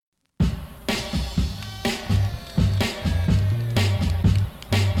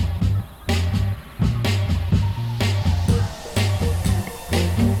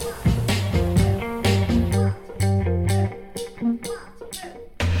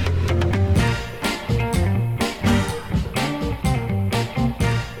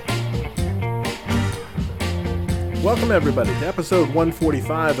Welcome, everybody, to episode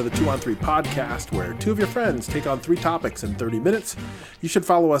 145 of the 2 on 3 podcast, where two of your friends take on three topics in 30 minutes. You should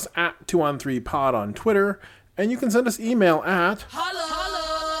follow us at 2 on 3 pod on Twitter, and you can send us email at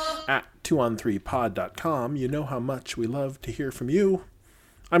at 2on3pod.com. You know how much we love to hear from you.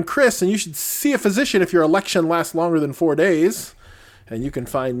 I'm Chris, and you should see a physician if your election lasts longer than 4 days. And you can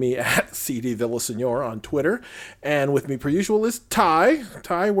find me at CD Villasenor on Twitter. And with me, per usual, is Ty.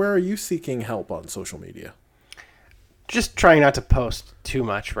 Ty, where are you seeking help on social media? Just trying not to post too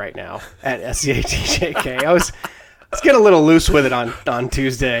much right now at SCATJK. I was getting a little loose with it on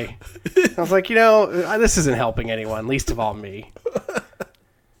Tuesday. I was like, this isn't helping anyone, least of all me.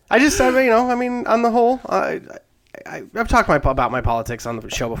 On the whole, I've talked about my politics on the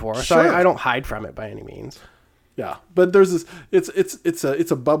show before, so Sure. I don't hide from it by any means. Yeah, but there's this.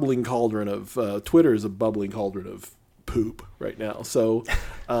 It's a bubbling cauldron of Twitter is a bubbling cauldron of poop right now. So,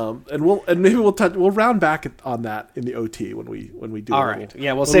 we'll round back on that in the OT when we do. All right,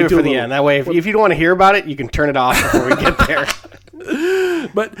 yeah, we'll save it for the end. That way, if you don't want to hear about it, you can turn it off before we get there.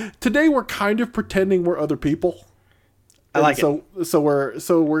 But today we're kind of pretending we're other people. I like it. So we're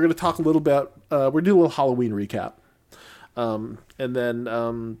going to talk a little bit. We're doing a little Halloween recap, and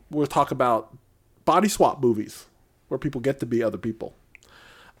then we'll talk about body swap movies where people get to be other people.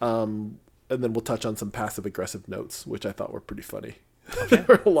 And then we'll touch on some passive aggressive notes, which I thought were pretty funny. Okay. There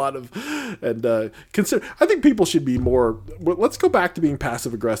were a lot of, and I think people should be more. Let's go back to being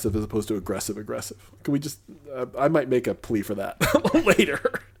passive aggressive as opposed to aggressive aggressive. Can we just? I might make a plea for that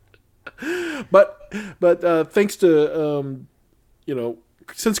later. But thanks to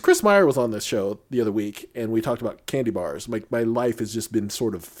since Chris Meyer was on this show the other week and we talked about candy bars, my life has just been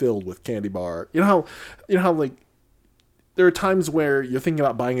sort of filled with candy bar. You know how like there are times where you're thinking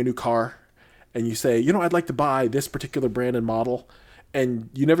about buying a new car and you say, I'd like to buy this particular brand and model, and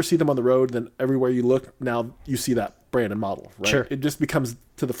you never see them on the road. Then everywhere you look, now you see that brand and model, right? Sure. It just becomes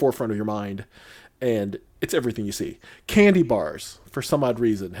to the forefront of your mind, and it's everything you see. Candy bars, for some odd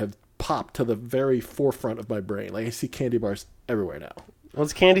reason, have popped to the very forefront of my brain. Like I see candy bars everywhere now. Well,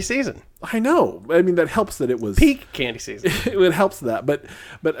 it's candy season. I know. I mean, that helps that it was peak candy season. It helps that, but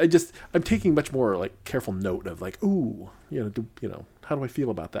I'm taking much more like careful note of like, how do I feel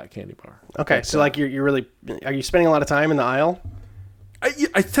about that candy bar? Okay, but, so like you're really, are you spending a lot of time in the aisle?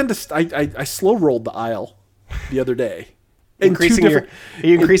 I tend to I slow rolled the aisle the other day. Are you increasing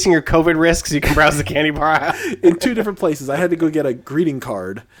your COVID risks so you can browse the candy bar aisle? In two different places. I had to go get a greeting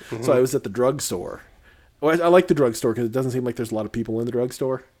card, so I was at the drugstore. Well, I like the drugstore because it doesn't seem like there's a lot of people in the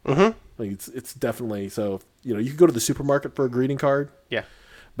drugstore. Mm-hmm. Like it's definitely so. You can go to the supermarket for a greeting card. Yeah,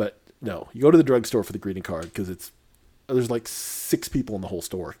 but no, you go to the drugstore for the greeting card because there's like 6 people in the whole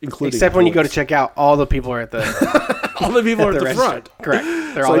store, including except when you go to check out, all the people are at the all the people are at the front. Correct,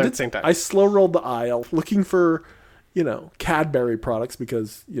 they're all there at the same time. I slow rolled the aisle looking for Cadbury products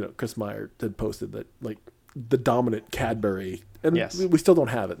because Chris Meyer had posted that like the dominant Cadbury. And yes. We still don't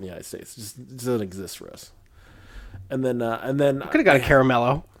have it in the United States. It doesn't exist for us. And then I could have got a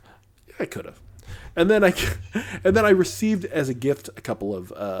Caramello. I could have. And then I received as a gift a couple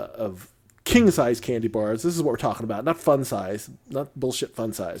of king size candy bars. This is what we're talking about, not fun size, not bullshit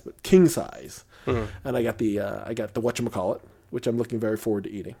fun size, but king size. Mm-hmm. And I got the whatchamacallit, which I'm looking very forward to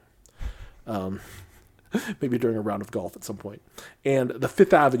eating. Maybe during a round of golf at some point. And the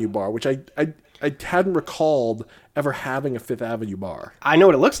Fifth Avenue bar, which I hadn't recalled ever having a Fifth Avenue bar. I know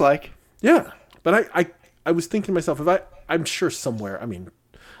what it looks like. Yeah. But I was thinking to myself, I'm sure somewhere, I mean,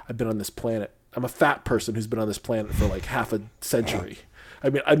 I've been on this planet. I'm a fat person who's been on this planet for like half a century. I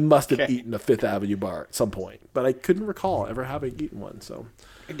mean, I must have eaten a Fifth Avenue bar at some point, but I couldn't recall ever having eaten one. So,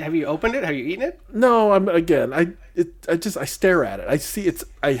 have you opened it? Have you eaten it? No, I stare at it. I see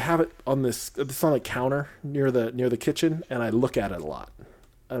I have it on this on the counter near the kitchen, and I look at it a lot.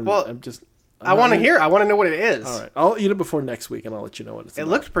 I want to hear. I want to know what it is. All right, I'll eat it before next week, and I'll let you know what it's. It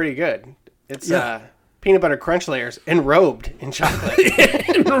looks pretty good. It's peanut butter crunch layers enrobed in chocolate.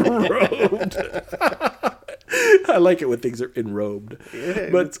 Enrobed. I like it when things are enrobed.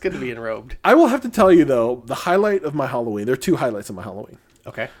 But it's good to be enrobed. I will have to tell you, though, the highlight of my Halloween, there are 2 highlights of my Halloween.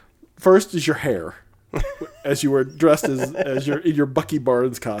 Okay. First is your hair. As you were dressed as in your Bucky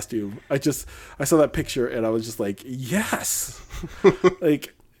Barnes costume. I saw that picture and I was just like, yes.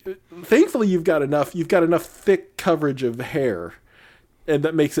 Like, thankfully you've got enough thick coverage of hair, and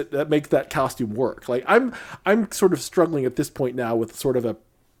that makes that costume work. Like I'm sort of struggling at this point now with sort of a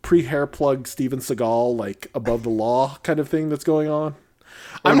pre-hair plug Steven Seagal, like Above the Law kind of thing that's going on.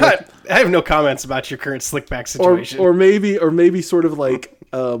 I have no comments about your current slick back situation. Or maybe sort of like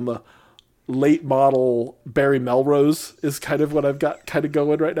late model Barry Melrose is kind of what I've got kind of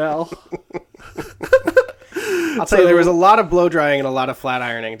going right now. I'll tell you, there was a lot of blow drying and a lot of flat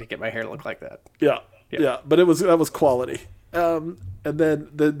ironing to get my hair to look like that. Yeah. But that was quality. And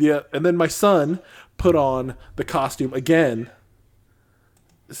then my son put on the costume again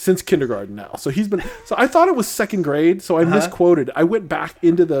since kindergarten now. So I thought it was second grade. So I misquoted. I went back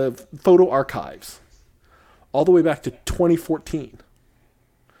into the photo archives all the way back to 2014.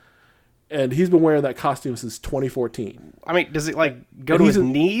 And he's been wearing that costume since 2014. I mean, does it go to his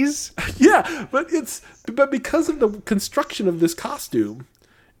knees? Yeah, but because of the construction of this costume,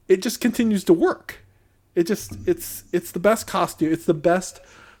 it just continues to work. It's the best costume. It's the best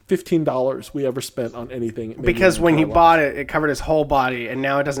 $15 we ever spent on anything. Because when he bought it, it covered his whole body, and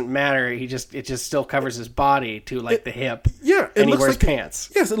now it doesn't matter. It just still covers his body to the hip. Yeah, and he wears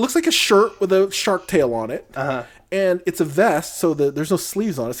pants. Yes, it looks like a shirt with a shark tail on it. And it's a vest, so there's no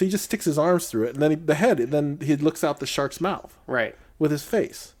sleeves on it. So he just sticks his arms through it, and then he looks out the shark's mouth. Right. With his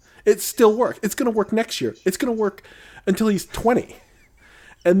face. It still works. It's going to work next year. It's going to work until he's 20.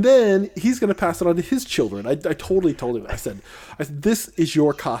 And then he's going to pass it on to his children. I totally told him. I said, this is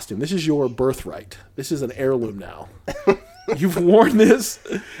your costume. This is your birthright. This is an heirloom now. You've worn this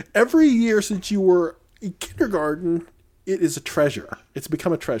every year since you were in kindergarten. It is a treasure. It's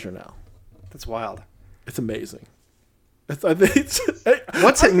become a treasure now. That's wild. It's amazing.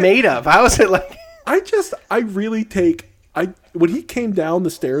 What's it made of? How is it like? When he came down the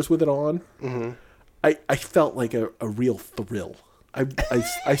stairs with it on, I felt like a real thrill.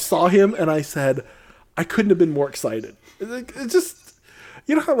 I saw him and I said, I couldn't have been more excited. It's just,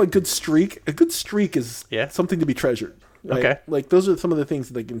 you know how a good streak is something to be treasured. Right? Okay. Like those are some of the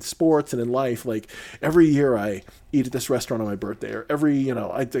things like in sports and in life. Like every year I eat at this restaurant on my birthday, or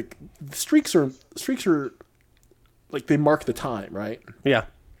I think streaks are like they mark the time, right? Yeah,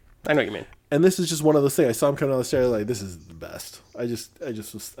 I know what you mean. And this is just one of those things. I saw him coming down the stairs like, this is the best. I was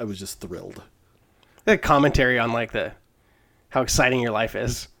just thrilled. The commentary on how exciting your life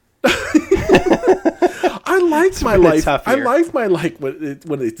is. I like my life. I like my life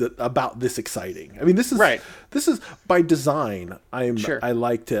when it's about this exciting. I mean, this is right. This is by design. Sure. I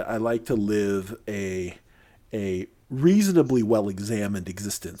like to live a reasonably well examined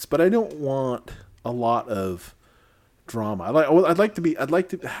existence, but I don't want a lot of drama. I'd like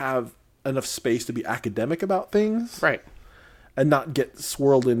to have enough space to be academic about things, right, and not get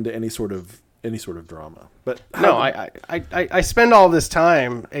swirled into any sort of drama. But no, I spend all this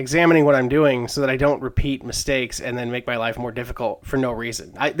time examining what I'm doing so that I don't repeat mistakes and then make my life more difficult for no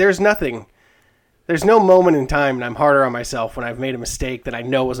reason. There's no moment in time and I'm harder on myself when I've made a mistake that I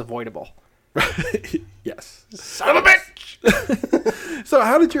know was avoidable. Yes. Son of a bitch! So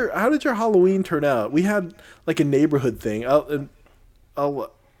how did your Halloween turn out? We had like a neighborhood thing.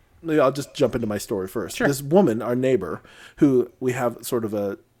 I'll just jump into my story first. Sure. This woman, our neighbor, who we have sort of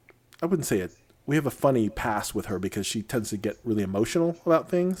we have a funny past with her because she tends to get really emotional about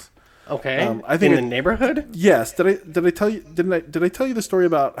things. Okay. I think in the neighborhood? Yes. Did I tell you the story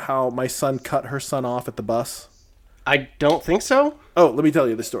about how my son cut her son off at the bus? I don't think so. Oh, let me tell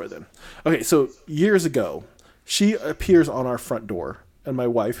you the story then. Okay, so years ago, she appears on our front door, and my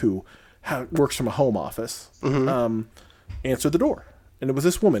wife, who works from a home office, answered the door. And it was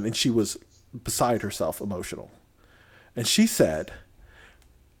this woman, and she was beside herself, emotional. And she said,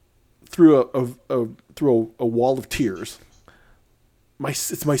 through a wall of tears,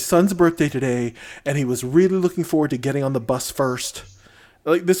 it's my son's birthday today, and he was really looking forward to getting on the bus first.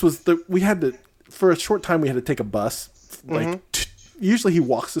 Like this was for a short time we had to take a bus. Like usually he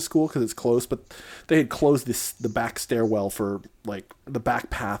walks to school because it's close, but they had closed the back stairwell for like the back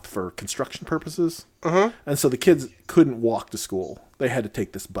path for construction purposes, and so the kids couldn't walk to school. They had to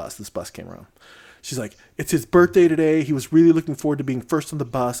take this bus. This bus came around. She's like, it's his birthday today. He was really looking forward to being first on the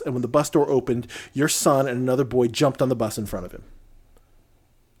bus. And when the bus door opened, your son and another boy jumped on the bus in front of him.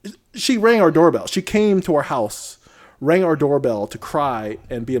 She rang our doorbell. She came to our house, rang our doorbell to cry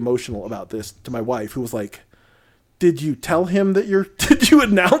and be emotional about this to my wife, who was like, did you tell him did you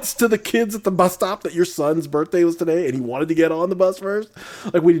announce to the kids at the bus stop that your son's birthday was today and he wanted to get on the bus first?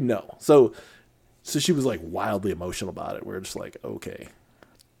 Like, we didn't know. So she was like wildly emotional about it. We're just like, okay.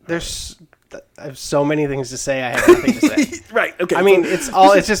 I have so many things to say. I have nothing to say. Right. Okay. I mean, it's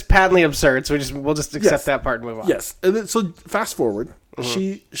just patently absurd. So we'll just accept that part and move on. Yes. And then, so fast forward,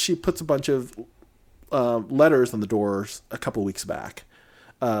 she puts a bunch of letters on the doors a couple of weeks back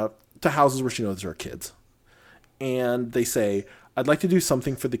to houses where she knows there are kids, and they say, "I'd like to do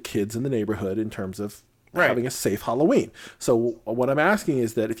something for the kids in the neighborhood in terms of having a safe Halloween." So what I'm asking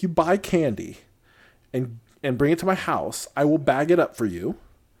is that if you buy candy and bring it to my house, I will bag it up for you.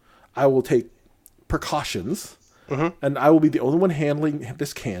 I will take precautions, and I will be the only one handling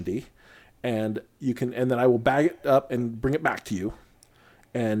this candy, and then I will bag it up and bring it back to you,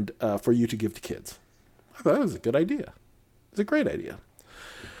 and for you to give to kids. I thought that was a good idea. It's a great idea.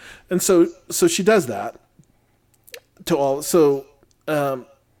 And so she does that to all. So, but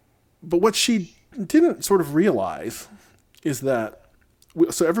what she didn't sort of realize is that,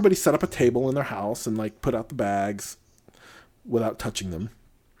 so everybody set up a table in their house and like put out the bags without touching them.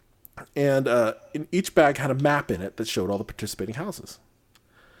 And in each bag had a map in it that showed all the participating houses.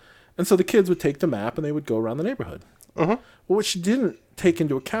 And so the kids would take the map and they would go around the neighborhood. Uh-huh. Well, what she didn't take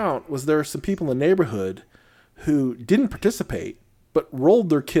into account was there are some people in the neighborhood who didn't participate, but rolled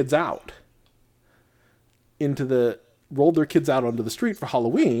their kids out onto the street for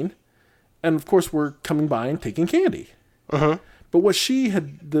Halloween, and of course were coming by and taking candy. Uh-huh. But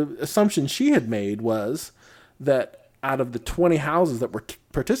the assumption she had made was that out of the 20 houses that were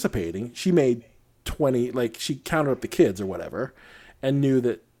participating, she made 20, like she counted up the kids or whatever, and knew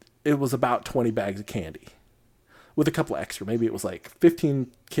that it was about 20 bags of candy with a couple extra. Maybe it was like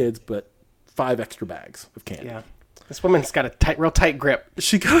 15 kids, but 5 extra bags of candy. Yeah. This woman's got a real tight grip.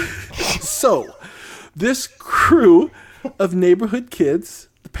 She got so this crew of neighborhood kids,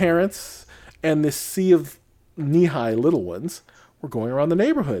 the parents, and this sea of knee-high little ones were going around the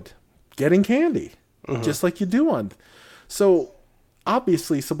neighborhood getting candy, just like you do on. So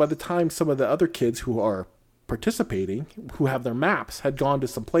obviously, by the time some of the other kids who are participating, who have their maps, had gone to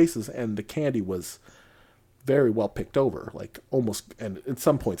some places and the candy was very well picked over, like almost, and at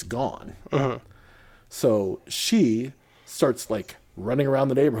some points gone. So she starts like running around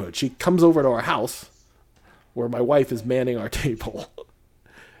the neighborhood. She comes over to our house where my wife is manning our table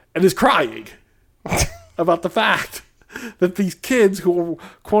and is crying about the fact that these kids who,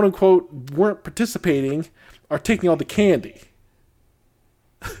 quote unquote, weren't participating are taking all the candy.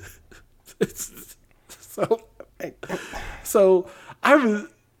 So I was,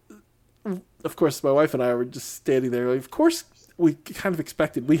 of course, my wife and I were just standing there. Like, of course, we kind of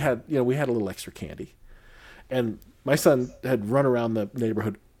expected, we had a little extra candy. And my son had run around the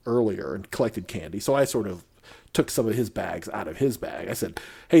neighborhood earlier and collected candy. So I sort of took some of his bags out of his bag. I said,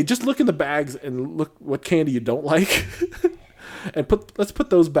 hey, just look in the bags and look what candy you don't like. And let's put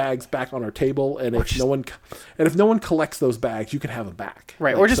those bags back on our table. And if no one collects those bags, you can have them back.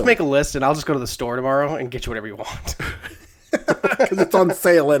 Right. Or just make a list and I'll just go to the store tomorrow and get you whatever you want. Because it's on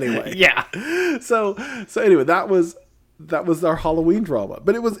sale anyway. Yeah. So anyway, that was our Halloween drama.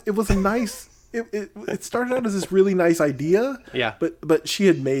 But it was a nice. It started out as this really nice idea. Yeah. But she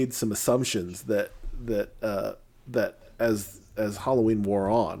had made some assumptions that as Halloween wore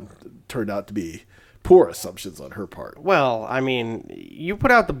on, turned out to be poor assumptions on her part. Well, I mean, you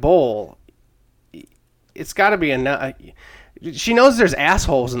put out the bowl. It's got to be enough. She knows there's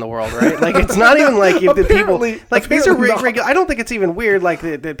assholes in the world, right? Like, it's not even like if the people like these are regular. I don't think it's even weird. Like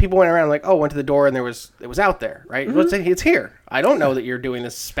that people went around like, oh, went to the door and it was out there, right? Mm-hmm. It's here. I don't know that you're doing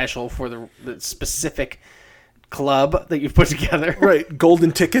this special for the specific club that you've put together, right?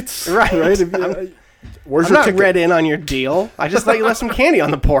 Golden tickets, right? Where's I'm your not ticket? read in on your deal. I just thought you left some candy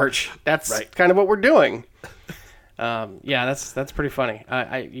on the porch. That's right. Kind of what we're doing. Yeah, that's pretty funny.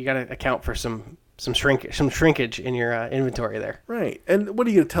 You got to account for some shrinkage in your inventory there. Right. And what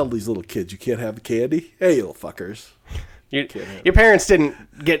are you going to tell these little kids? You can't have the candy? Hey, you little fuckers. Your parents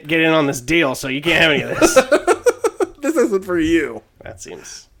didn't get in on this deal, so you can't have any of this. This isn't for you. That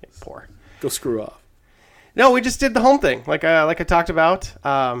seems poor. Go screw off. No, we just did the home thing, like I talked about.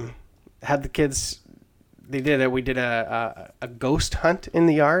 Had the kids. We did a ghost hunt in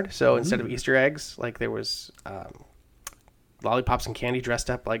the yard. So instead of Easter eggs, like there was lollipops and candy dressed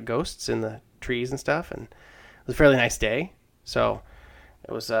up like ghosts in the trees and stuff, and it was a fairly nice day. So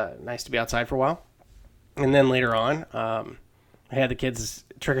it was nice to be outside for a while. And then later on, I had the kids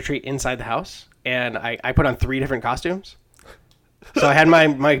trick or treat inside the house, and I put on 3 different costumes. So I had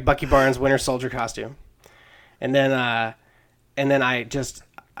my Bucky Barnes Winter Soldier costume, and then I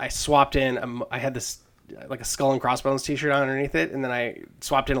swapped in. I had this like a Skull and Crossbones t-shirt on underneath it, and then I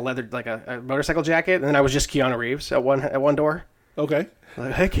swapped in a leather like a motorcycle jacket, and then I was just Keanu Reeves at one door. Okay.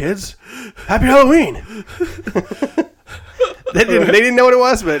 Like, hey kids, happy Halloween. They didn't know what it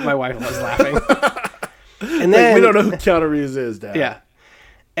was, but my wife was laughing. And then we don't know who Keanu Reeves is, Dad. Yeah.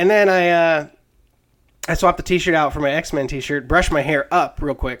 And then I swapped the t-shirt out for my X-Men t-shirt, brushed my hair up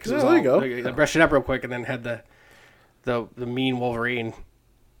real quick. There you go. I brushed it up real quick, and then had the mean Wolverine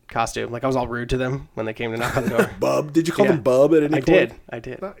costume. Like I was all rude to them when they came to knock on the door. Bub. Did you call them Bub at any point? I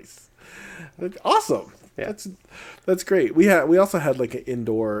did. Nice. Awesome. Yeah. That's great. We also had like an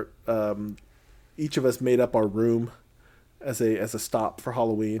indoor. Each of us made up our room as a stop for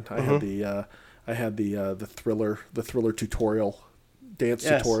Halloween. I had the thriller tutorial, dance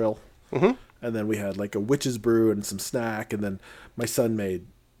tutorial. and then we had like a witch's brew and some snack, and then my son made.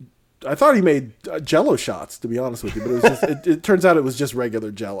 I thought he made Jello shots, to be honest with you, but it was just. It turns out it was just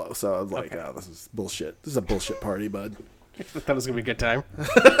regular Jello. So I was like, "Oh, this is bullshit. This is a bullshit party, bud." I thought it was gonna be a good time.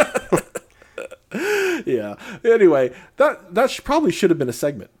 Yeah. Anyway, that probably should have been a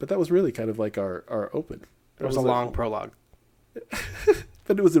segment, but that was really kind of like our open. It was a long prologue.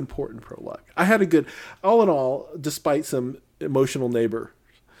 But it was an important prologue. I had a good, all in all, despite some emotional neighbor,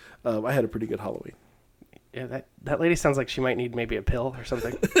 I had a pretty good Halloween. Yeah, that lady sounds like she might need maybe a pill or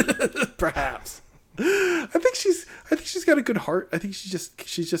something. Perhaps. I think she's got a good heart. I think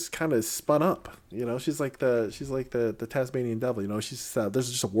she's just kind of spun up. You know, she's like the Tasmanian devil. You know, there's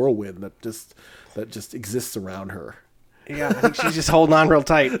just a whirlwind that just exists around her. Yeah, I think she's just holding on real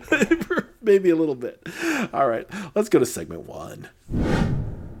tight. Maybe a little bit. All right, let's go to segment 1.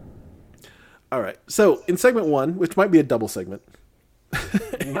 All right, so in segment 1, which might be a double segment.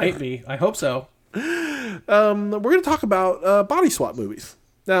 It might be. I hope so. We're going to talk about body swap movies.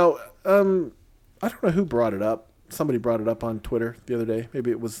 Now, I don't know who brought it up. Somebody brought it up on Twitter the other day.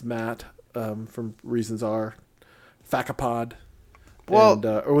 Maybe it was Matt from Reasons Are, Facapod,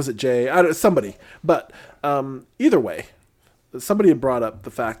 or was it Jay? Somebody. But either way, somebody had brought up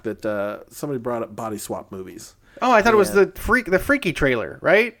the fact that somebody brought up body swap movies. Oh, I thought it was the freaky trailer,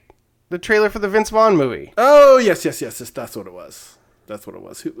 right? The trailer for the Vince Vaughn movie. Oh, yes. That's what it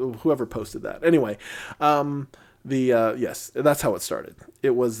was. Whoever posted that. Anyway, yes, that's how it started.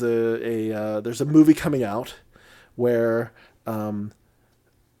 It was there's a movie coming out where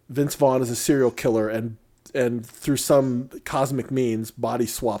Vince Vaughn is a serial killer and through some cosmic means body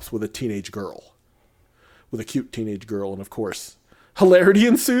swaps with a teenage girl, with a cute teenage girl, and of course hilarity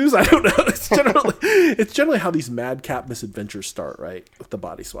ensues. I don't know. It's generally how these madcap misadventures start, right? With the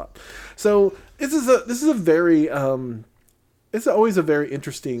body swap. So this is a very it's always a very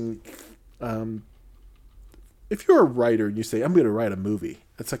interesting. If you're a writer and you say, I'm going to write a movie,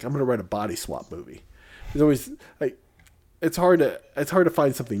 it's like, I'm going to write a body swap movie. It's always like, it's hard to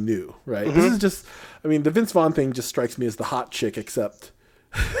find something new, right? Mm-hmm. This is just, the Vince Vaughn thing just strikes me as the hot chick, except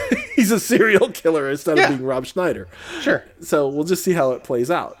he's a serial killer instead of being Rob Schneider. Sure. So we'll just see how it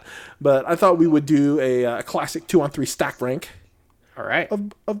plays out. But I thought we would do a classic 2-on-3 stack rank. All right.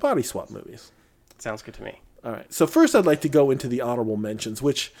 Of body swap movies. Sounds good to me. All right. So first I'd like to go into the honorable mentions,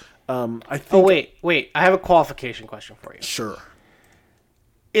 which I think... Oh, wait. I have a qualification question for you. Sure.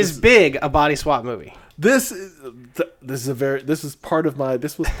 Is Big a body swap movie? This was part of my,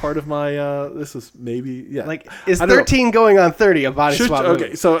 Like, is 13 going on 30 a body swap movie?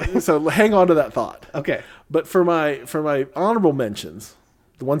 Okay, so hang on to that thought. Okay. But for my honorable mentions,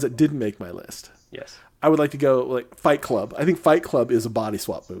 the ones that didn't make my list, yes, I would like to go like Fight Club. I think Fight Club is a body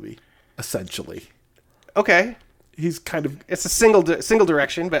swap movie, essentially. Okay. He's kind of... It's a single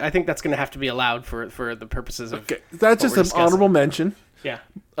direction, but I think that's going to have to be allowed for the purposes of... Okay, that's just an honorable mention. Yeah.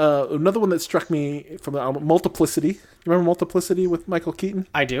 Another one that struck me from the album, Multiplicity. You remember Multiplicity with Michael Keaton?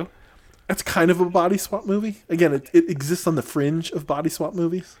 I do. That's kind of a body swap movie. Again, it exists on the fringe of body swap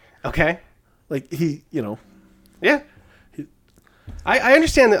movies. Okay. Like Yeah. I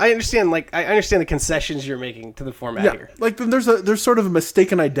understand. I understand the concessions you're making to the format here. Like there's sort of a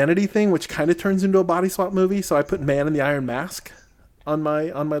mistaken identity thing, which kind of turns into a body swap movie. So I put Man in the Iron Mask on my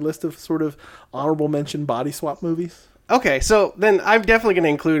list of sort of honorable mention body swap movies. Okay, so then I'm definitely going to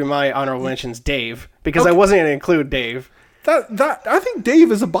include in my honorable mentions Dave, because I wasn't going to include Dave. That I think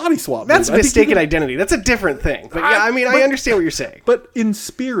Dave is a body swap. That's mistaken identity. That's a different thing. But yeah, I understand what you're saying. But in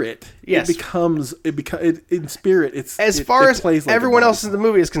spirit, yes. in spirit, it's as far as like everyone else in the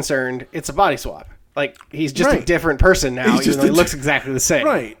movie is concerned, it's a body swap. Like he's just a different person now, even though he looks exactly the same.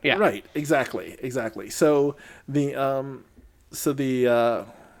 Right. Yeah. Right. Exactly. So that's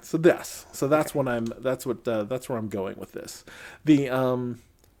where I'm going with this.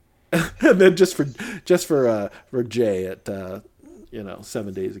 And then just for Jay at 7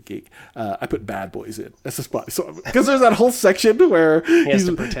 Days a Geek, I put Bad Boys in as a spot. So because there's that whole section where he has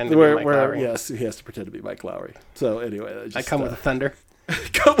to pretend to be Mike Lowry. Yes, he has to pretend to be Mike Lowry. So anyway, I come with the thunder.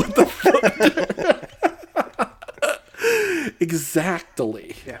 Come with the thunder.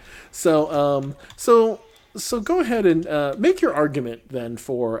 Exactly. Yeah. So go ahead and make your argument then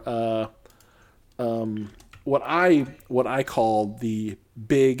for what I call the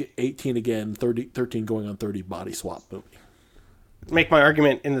big 18 again 13 going on 30 body swap movie. Make my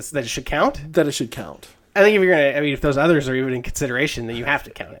argument in this that it should count? That it should count. I think if those others are even in consideration, then you have to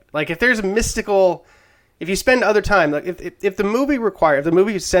count it. Like if there's a mystical, if you spend other time, like if the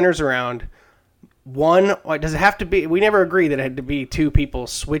movie centers around one, does it have to be? We never agreed that it had to be two people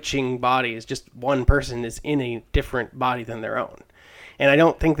switching bodies. Just one person is in a different body than their own. And I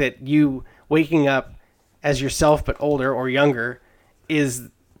don't think that you waking up as yourself but older or younger is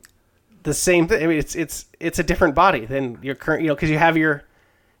the same thing. I mean, it's a different body than your current, because you have your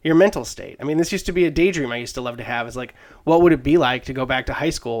mental state. I mean, this used to be a daydream I used to love to have. Is like, what would it be like to go back to high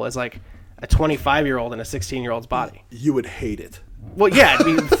school as like a 25-year-old in a 16-year-old's body? You would hate it. Well, yeah, it'd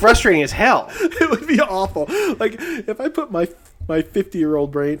be frustrating as hell. It would be awful. Like if I put my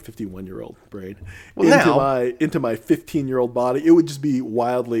 50-year-old brain, 51-year-old brain into my 15-year-old body, it would just be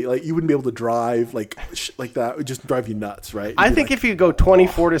wildly, like, you wouldn't be able to drive like that. It would just drive you nuts, right? I think if you go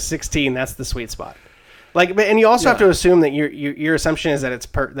 24 to 16, that's the sweet spot. Like, and you also have to assume that your assumption is that it's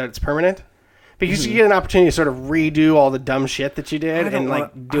permanent, because you get an opportunity to sort of redo all the dumb shit that you did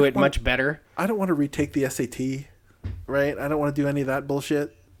and do it much better. I don't want to retake the SAT, right? I don't want to do any of that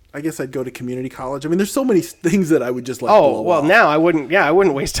bullshit. I guess I'd go to community college. I mean, there's so many things that I would just like. Oh, well, now I wouldn't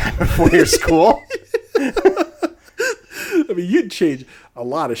waste time at 4-year school. I mean, you'd change a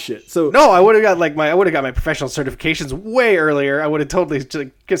lot of shit. So no, I would have got my professional certifications way earlier. I would have totally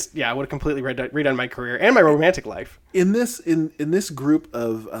I would have completely redone my career and my romantic life. In this group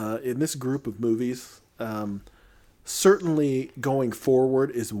of movies, certainly going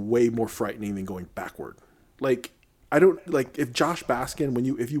forward is way more frightening than going backward. Like, I don't like if Josh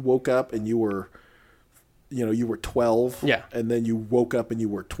Baskin, if you woke up and you were 12, and then you woke up and you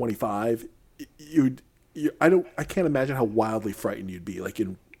were 25, I can't imagine how wildly frightened you'd be, like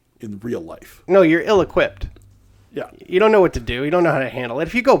in real life. No, you're ill-equipped. Yeah, you don't know what to do. You don't know how to handle it.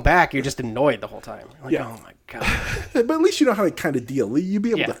 If you go back, you're just annoyed the whole time. Like, oh my god! But at least you know how to kind of deal. You'd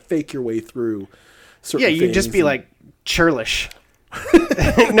be able to fake your way through certain things. You'd just be like churlish.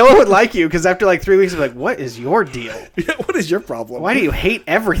 No one would like you because after like 3 weeks, you're like, "What is your deal? Yeah, what is your problem? Why do you hate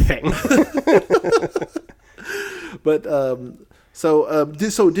everything?" But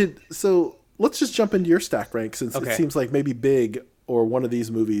so let's just jump into your stack rank, since it seems like maybe Big or one of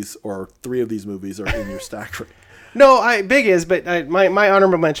these movies or 3 of these movies are in your stack rank. No, Big is, but my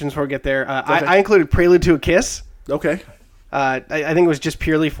honorable mentions before we get there. I included Prelude to a Kiss. Okay. I think it was just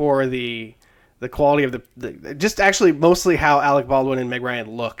purely for the quality of the just actually mostly how Alec Baldwin and Meg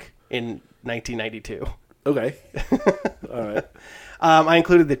Ryan look in 1992. Okay. All right. I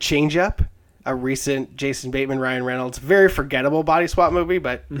included The Change Up, a recent Jason Bateman, Ryan Reynolds, very forgettable body swap movie,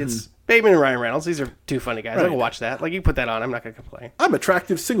 but it's Bateman and Ryan Reynolds. These are two funny guys. Right. I will watch that. Like, you put that on, I'm not going to complain. I'm an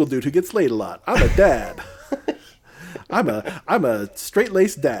attractive single dude who gets laid a lot. I'm a dad. I'm a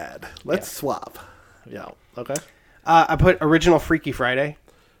straight-laced dad. Let's swap. Yeah. Okay. I put original Freaky Friday.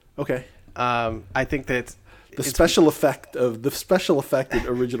 Okay. I think that the special effect in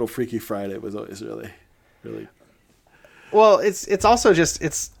original Freaky Friday was always really, really. Well, it's also just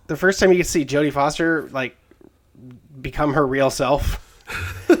it's the first time you get to see Jodie Foster like become her real self,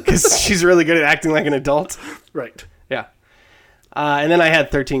 because she's really good at acting like an adult. Right. Yeah. And then I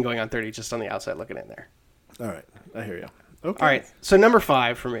had 13 going on 30 just on the outside looking in there. All right. I hear you. Okay. All right. So number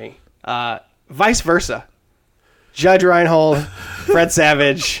 5 for me, Vice Versa. Judge Reinhold, Fred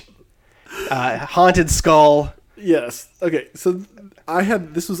Savage, Haunted Skull. Yes. Okay. So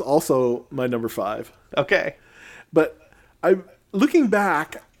this was also my number 5. Okay. But looking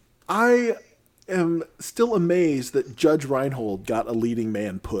back, I am still amazed that Judge Reinhold got a leading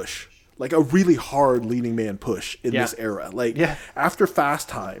man push, like a really hard leading man push in this era. Like after Fast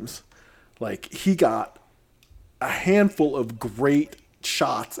Times, like he got a handful of great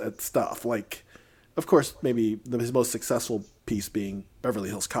shots at stuff. Like, of course, maybe his most successful piece being Beverly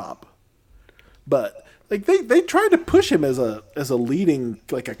Hills Cop, but like they tried to push him as a leading,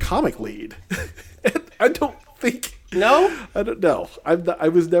 like a comic lead. And I don't think. No? I don't know. I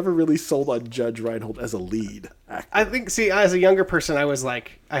was never really sold on Judge Reinhold as a lead actor. I think, as a younger person, I was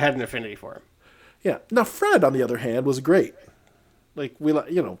like, I had an affinity for him. Yeah. Now, Fred, on the other hand, was great. Like,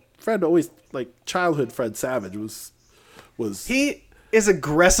 Fred always, like, childhood Fred Savage was... He is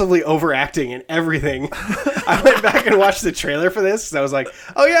aggressively overacting in everything. I went back and watched the trailer for this, and I was like,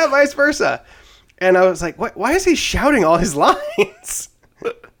 oh yeah, Vice Versa. And I was like, why is he shouting all his lines?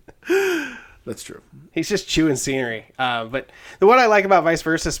 That's true. He's just chewing scenery. But what I like about Vice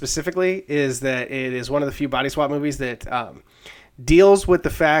Versa specifically is that it is one of the few body swap movies that deals with the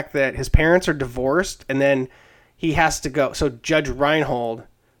fact that his parents are divorced, and then he has to go. So Judge Reinhold,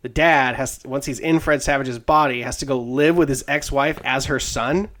 the dad, once he's in Fred Savage's body, has to go live with his ex-wife as her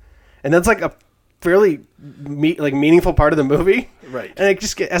son, and that's like a fairly meaningful part of the movie. Right. And it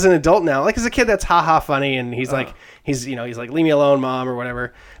just as an adult now, like as a kid, that's funny, and he's like, he's like, leave me alone, mom, or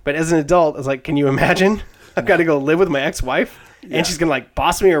whatever. But as an adult, it's like, can you imagine? I've got to go live with my ex-wife, and she's gonna like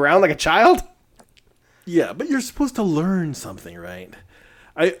boss me around like a child. Yeah, but you're supposed to learn something, right?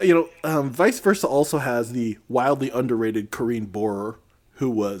 Vice Versa also has the wildly underrated Corinne Bohrer who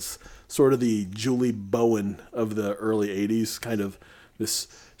was sort of the Julie Bowen of the early 80s, kind of this.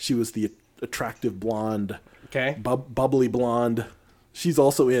 She was the attractive blonde, bubbly blonde. She's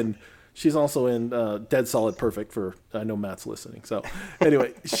also in Dead Solid Perfect. For I know Matt's listening. So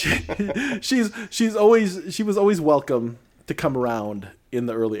anyway, she was always welcome to come around in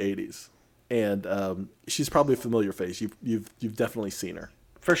the early 80s, and she's probably a familiar face. You've definitely seen her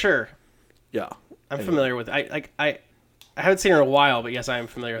for sure. Yeah, I'm familiar with. I haven't seen her in a while, but yes, I am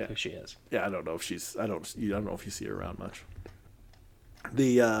familiar with who she is. Yeah, I don't know if you see her around much.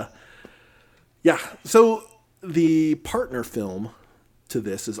 So the partner film to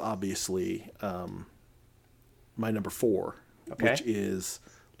this is obviously my number 4, which is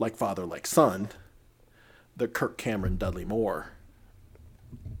Like Father, Like Son, the Kirk Cameron Dudley Moore.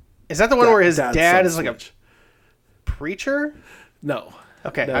 Is that the one where his dad is like a preacher? No.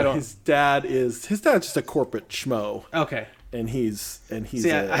 Okay, no, I don't. His dad's just a corporate schmo. Okay. And he's.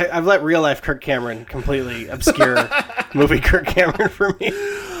 See, I've let real life Kirk Cameron completely obscure movie Kirk Cameron for me.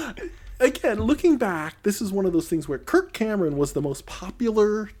 Again, looking back, this is one of those things where Kirk Cameron was the most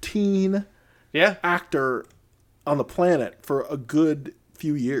popular teen actor on the planet for a good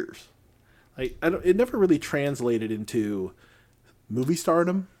few years. It never really translated into movie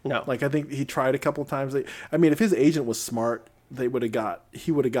stardom. No. I think he tried a couple of times. I mean, if his agent was smart, he would have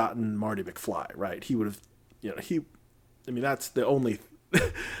gotten Marty McFly, right? He would have, that's the only,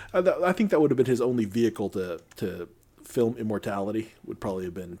 I think that would have been his only vehicle to film immortality, would probably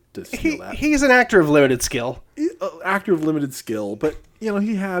have been to steal that. He's an actor of limited skill. But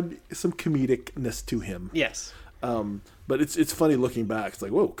he had some comedicness to him. Yes. But it's funny looking back. It's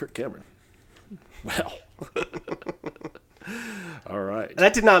like, whoa, Kirk Cameron. Well. All right.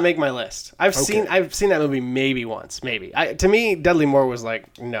 That did not make my list. I've seen that movie maybe once, maybe. To me, Dudley Moore was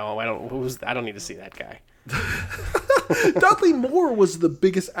like, no, I don't need to see that guy. Dudley Moore was the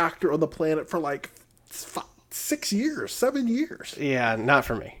biggest actor on the planet for 7 years. Yeah, not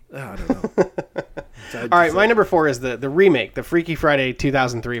for me. I don't know. All right, my number 4 is the remake, the Freaky Friday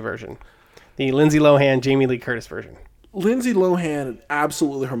 2003 version. The Lindsay Lohan, Jamie Lee Curtis version. Lindsay Lohan,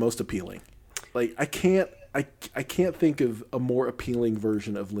 absolutely her most appealing. I can't think of a more appealing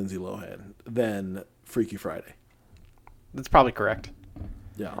version of Lindsay Lohan than Freaky Friday. That's probably correct.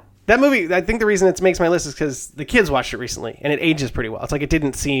 Yeah. That movie, I think the reason it makes my list is because the kids watched it recently, and it ages pretty well. It's it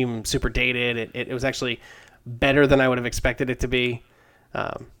didn't seem super dated. It was actually better than I would have expected it to be.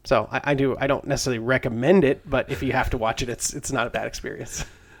 So I don't necessarily recommend it, but if you have to watch it, it's not a bad experience.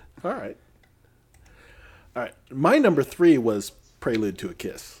 All right. My number 3 was Prelude to a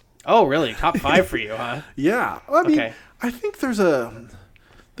Kiss. Oh, really? Top 5 for you, huh? Yeah. Well, I mean, I think there's a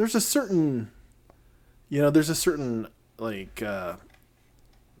certain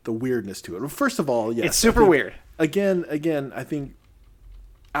the weirdness to it. Well, first of all, yes, it's super weird. Again, I think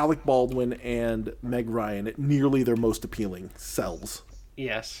Alec Baldwin and Meg Ryan at nearly their most appealing selves.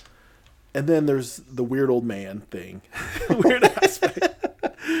 Yes. And then there's the weird old man thing, weird aspect.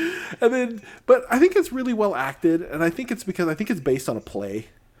 And then, but I think it's really well acted, and I think it's because it's based on a play,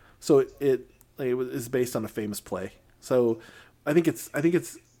 so it is based on a famous play. So I think it's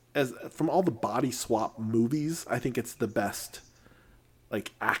as from all the body swap movies, I think it's the best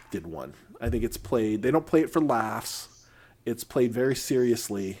acted one. I think it's played. They don't play it for laughs. It's played very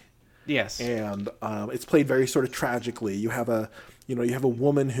seriously. Yes. And it's played very sort of tragically. You have a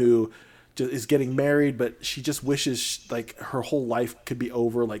woman who is getting married, but she just wishes her whole life could be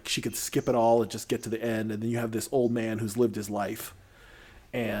over. She could skip it all and just get to the end. And then you have this old man who's lived his life,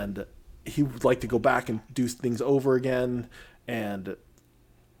 and he would like to go back and do things over again, and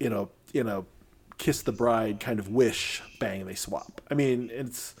kiss the bride kind of wish, bang, they swap. I mean,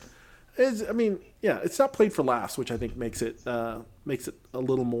 it's not played for laughs, which I think makes it a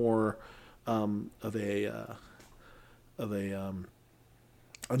little more of a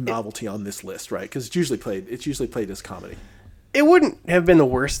novelty on this list, right? Because it's usually played as comedy. It wouldn't have been the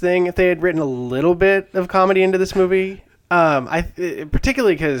worst thing if they had written a little bit of comedy into this movie.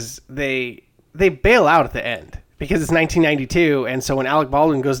 Particularly because they bail out at the end because it's 1992, and so when Alec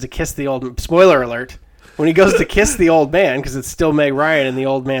Baldwin goes to kiss the old, spoiler alert, when he goes to kiss the old man, because it's still Meg Ryan in the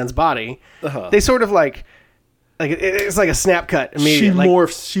old man's body, they sort of it's like a snap cut immediately.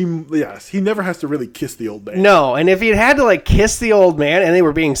 He never has to really kiss the old man. No, and if he had to kiss the old man and they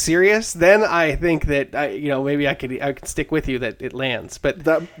were being serious, then I think that maybe I could stick with you that it lands. But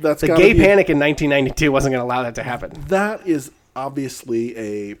that's the gay panic in 1992 wasn't going to allow that to happen. That is obviously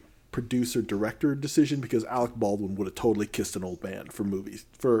a producer-director decision, because Alec Baldwin would have totally kissed an old man for movies.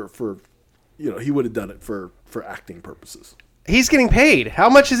 He would have done it for acting purposes. He's getting paid. How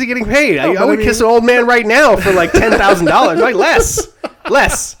much is he getting paid? I would kiss an old man right now for $10,000. Less.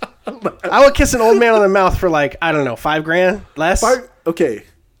 Less. I would kiss an old man on the mouth for like, I don't know, $5,000 less. Okay,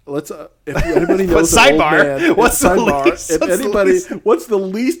 let's. If anybody knows But an old sidebar, man, what's the sidebar, least- if what's the anybody, least- what's the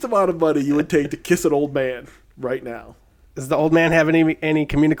least amount of money you would take to kiss an old man right now? Does the old man have any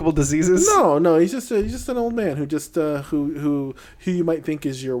communicable diseases? No, he's just an old man who just who you might think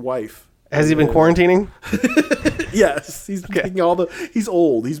is your wife. Has he been quarantining? Yes, he's been taking all the. He's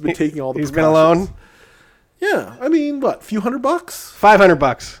old. He's been taking all the. He's been alone. Yeah, I mean, what? Few $100?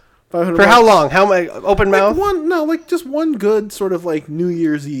 $500. $500 For how long? How much? Open mouth? Just one good sort of like New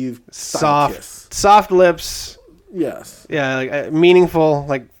Year's Eve style kiss. Soft lips. Yes. Yeah, like, meaningful,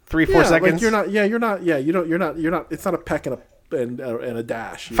 like 3-4 seconds. Like you're not. You're not. It's not a peck and a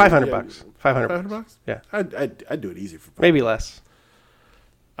dash. $500. $500. Yeah. I'd do it easy for. Maybe less.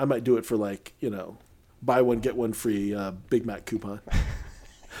 I might do it for like buy one get one free Big Mac coupon.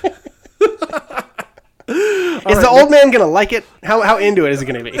 Is the old man gonna like it? How into it is he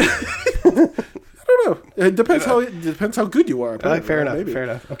gonna be? I don't know. It depends how good you are. Fair enough. Maybe. Fair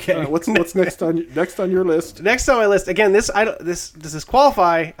enough. Okay. What's next on your list? Next on my list, again, does this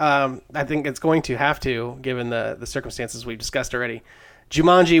qualify? I think it's going to have to, given the circumstances we've discussed already.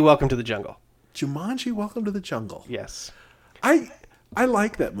 Jumanji: Welcome to the Jungle. Jumanji: Welcome to the Jungle. Yes, I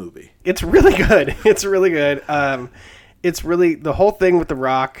like that movie. it's really good. It's really good. It's really the whole thing with The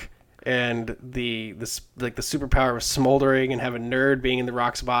Rock and the superpower of smoldering and have a nerd being in The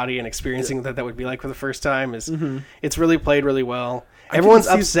Rock's body and experiencing that would be like for the first time is it's really played really well. Everyone's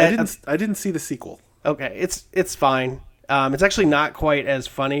upset. I didn't see the sequel. Okay, it's fine. It's actually not quite as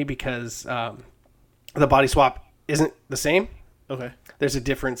funny because the body swap isn't the same. Okay. There's a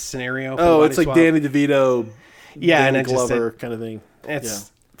different scenario. For Oh, the it's body like swap. Danny DeVito, Yeah, Danny and it just- Glover kind of thing.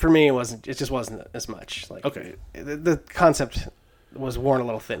 It's for me. It just wasn't as much. Like Okay. the concept was worn a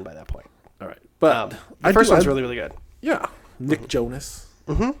little thin by that point. All right, but The first one's really good. Yeah, Nick Jonas.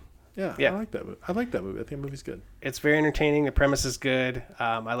 Mm-hmm. Yeah, Yeah. I like that movie. I think the movie's good. It's very entertaining. The premise is good.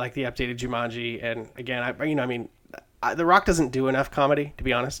 I like the updated Jumanji, and again, The Rock doesn't do enough comedy, to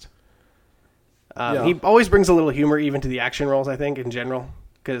be honest. Yeah. He always brings a little humor even to the action roles, I think, in general,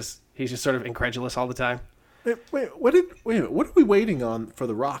 because he's just sort of incredulous all the time. Wait, what are we waiting on for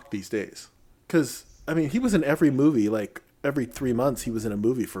The Rock these days? Because I mean, he was in every movie. Like every 3 months, he was in a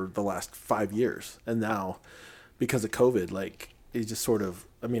movie for the last 5 years, and now because of COVID, like he's just sort of.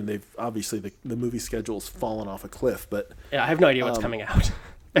 I mean, they've obviously the movie schedule's fallen off a cliff, but Yeah, I have no idea what's coming out.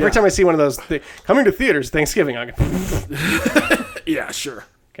 Every time I see one of those coming to theaters Thanksgiving, I go, yeah, sure.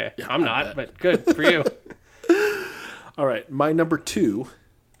 okay, I'm not, but good for you. All right, my number 2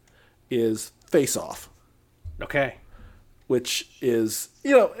 is Face Off, Okay. which is,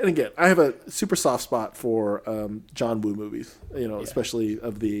 and again, I have a super soft spot for John Woo movies, especially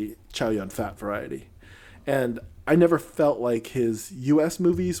of the Chow Yun-Fat variety. And I never felt like his U.S.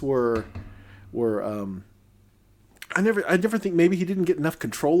 movies were I never think maybe he didn't get enough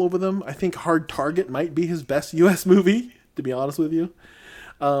control over them. I think Hard Target might be his best U.S. movie, to be honest with you.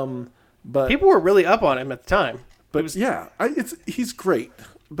 But People were really up on him at the time. he's great.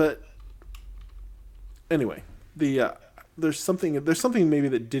 But anyway, there's something maybe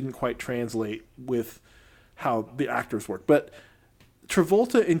that didn't quite translate with how the actors work. But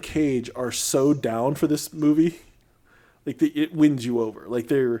Travolta and Cage are so down for this movie, like it wins you over. Like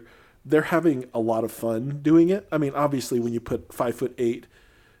they're having a lot of fun doing it. I mean, obviously, when you put 5'8",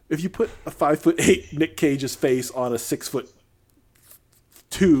 if you put a 5'8" Nick Cage's face on a 6'2"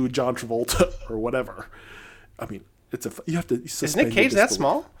 John Travolta or whatever, I mean, you have to. Is Nick Cage that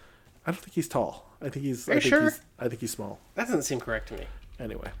small? I don't think he's tall. I think he's. Are you sure? I think he's small. That doesn't seem correct to me.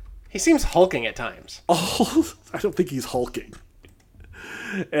 Anyway, He seems hulking at times. I don't think he's hulking.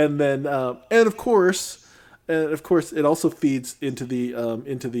 And then, and of course, it also feeds into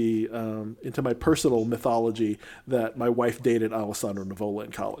my personal mythology that my wife dated Alessandro Nivola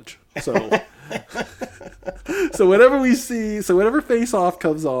in college. So, whenever Face Off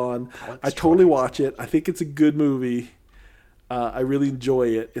comes on, I totally watch it. I think it's a good movie. I really enjoy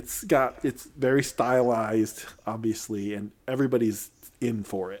it. It's very stylized, obviously, and everybody's in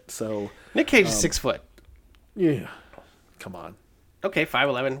for it. So Nick Cage is 6 foot. yeah, come on. Okay,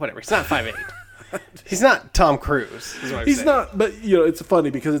 5'11", whatever. He's not 5'8". He's not Tom Cruise. Is what I'm He's saying. not, but it's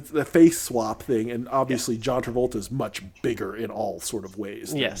funny because it's the face swap thing, and obviously John Travolta is much bigger in all sort of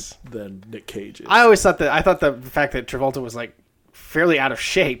ways. Than Nick Cage is. I thought the fact that Travolta was like fairly out of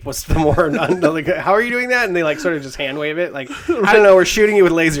shape was the more like, how are you doing that? And they like sort of just hand wave it, like I don't know, we're shooting you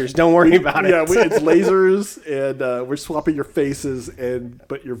with lasers. Don't worry about it. Yeah, it's lasers, and we're swapping your faces,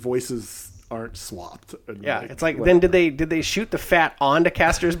 but your voices aren't swapped. And Yeah, it's like then did they shoot the fat onto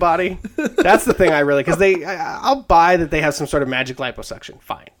Castor's body? That's the thing I really because I'll buy that they have some sort of magic liposuction.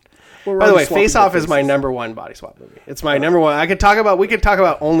 Fine. Well, By the way, Face Off is my number one body swap movie. It's my number one. We could talk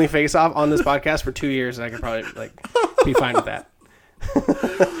about only Face Off on this podcast for 2 years, and I could probably be fine with that.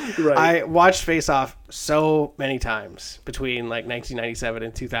 Right. I watched Face Off so many times between 1997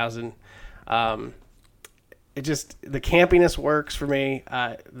 and 2000. It just the campiness works for me.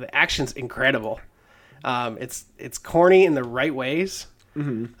 The action's incredible. It's corny in the right ways.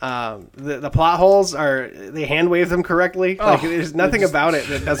 Mm-hmm. The plot holes they hand wave them correctly. There's nothing about it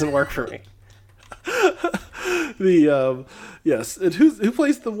that doesn't work for me. Yes, and who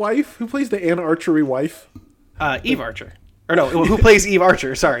plays the wife? Who plays the Anne Archery wife? Eve Archer. Or no, who plays Eve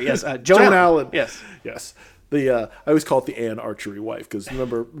Archer? Sorry, yes, Joan Allen. Yes. I always call it the Anne Archery wife because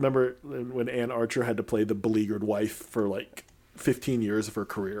remember when Anne Archer had to play the beleaguered wife for 15 years of her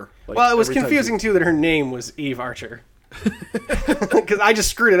career. Well, it was confusing too that her name was Eve Archer because I just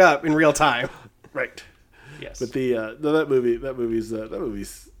screwed it up in real time. Right. Yes. But that movie's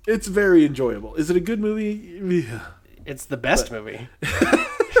it's very enjoyable. Is it a good movie? It's the best movie.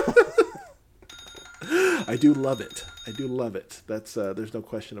 I do love it. That's there's no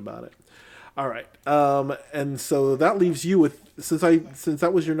question about it. All right. And so that leaves you with since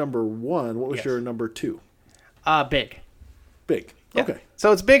that was your number one, what was your number two? Big. Big. Yeah. Okay.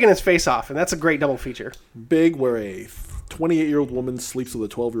 So it's Big and it's Face Off, and that's a great double feature. Big, where a 28-year-old woman sleeps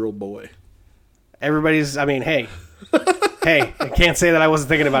with a 12-year-old boy. Everybody's, hey, I can't say that I wasn't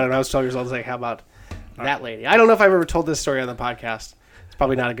thinking about it when I was 12 years old. How about that lady? I don't know if I've ever told this story on the podcast. It's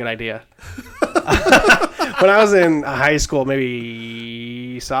probably not a good idea. When I was in high school,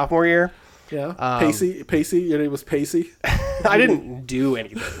 maybe sophomore year. Yeah. Pacey. Your name was Pacey? I didn't do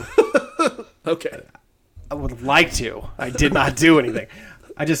anything. Okay. I would like to. I did not do anything.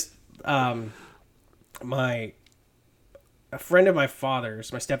 I just, a friend of my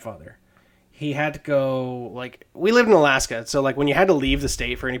father's, my stepfather, he had to go, we lived in Alaska. So, when you had to leave the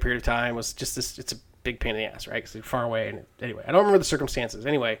state for any period of time, it was just this, it's a big pain in the ass, right? Because you're far away. And anyway, I don't remember the circumstances.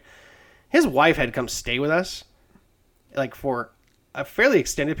 Anyway, his wife had to come stay with us, for a fairly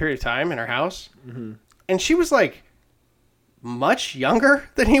extended period of time in our house. Mm-hmm. And she was, much younger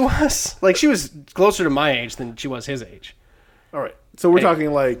than he was. She was closer to my age than she was his age. All right. So we're talking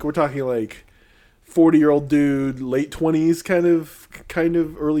 40-year-old dude, late 20s kind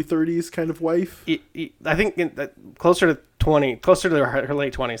of early 30s kind of wife. I think closer to her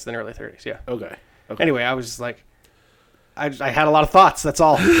late 20s than early 30s. Yeah. Okay. Anyway, I was just I had a lot of thoughts. That's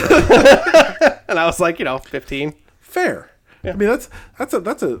all. And I was 15. Fair. Yeah. I mean, that's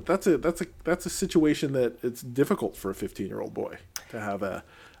a situation that it's difficult for a 15-year-old boy to have a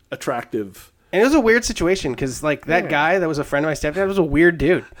attractive. And it was a weird situation because that guy that was a friend of my stepdad was a weird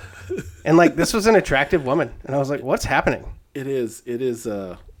dude, and this was an attractive woman, and I was like, "What's happening?" It is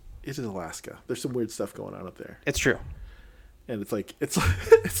Alaska. There's some weird stuff going on up there. It's true. And it's like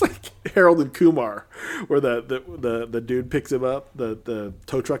Harold and Kumar, where the dude picks him up, the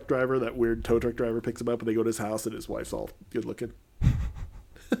tow truck driver, that weird tow truck driver picks him up, and they go to his house, and his wife's all good looking.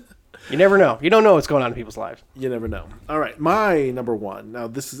 You never know. You don't know what's going on in people's lives. You never know. All right, my number one. Now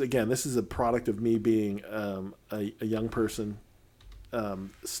this is a product of me being a young person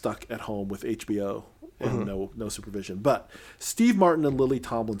stuck at home with HBO and no supervision. But Steve Martin and Lily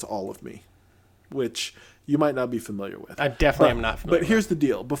Tomlin's All of Me, which you might not be familiar with. I definitely am not familiar with. But here's the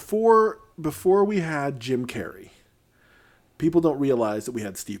deal. Before we had Jim Carrey, people don't realize that we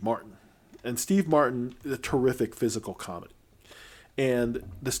had Steve Martin. And Steve Martin is a terrific physical comedy. And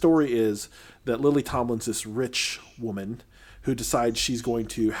the story is that Lily Tomlin's this rich woman who decides she's going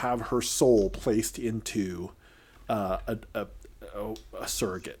to have her soul placed into a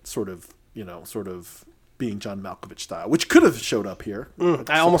surrogate, sort of being John Malkovich style, which could have showed up here.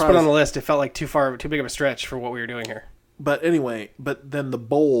 I almost put it on the list. It felt like too big of a stretch for what we were doing here. But anyway, then the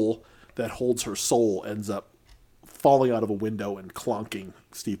bowl that holds her soul ends up falling out of a window and clonking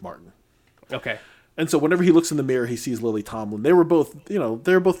Steve Martin. Okay. And so whenever he looks in the mirror, he sees Lily Tomlin. They were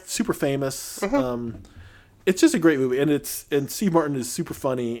both super famous. Mm-hmm. It's just a great movie, and Steve Martin is super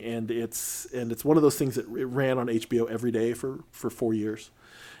funny, and it's one of those things that it ran on HBO every day for 4 years,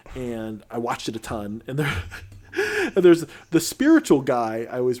 and I watched it a ton. And there's the spiritual guy.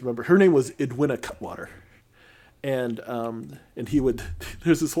 I always remember her name was Edwina Cutwater, and he would.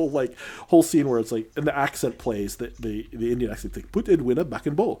 There's this whole scene where it's and the accent plays the Indian accent. It's put Edwina back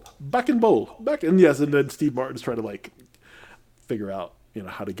in bowl, and yes, and then Steve Martin's trying to figure out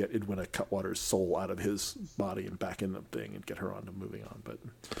how to get Edwina Cutwater's soul out of his body and back in the thing and get her on to moving on. But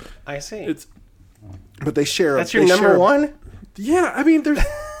I see. But they share. That's your number one. Yeah, I mean,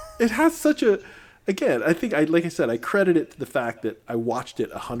 it has such a. Again, I think like I said, I credit it to the fact that I watched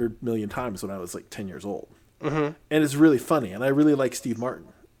it 100 million times when I was like 10 years old, and it's really funny, and I really like Steve Martin,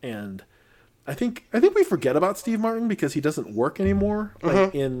 and I think we forget about Steve Martin because he doesn't work anymore.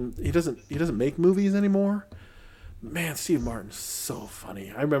 Like he doesn't make movies anymore. Man, Steve Martin's so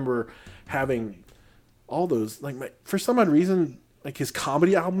funny. I remember having all those for some odd reason. Like his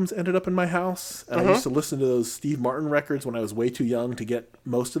comedy albums ended up in my house, and I used to listen to those Steve Martin records when I was way too young to get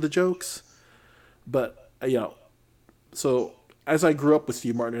most of the jokes. But so as I grew up with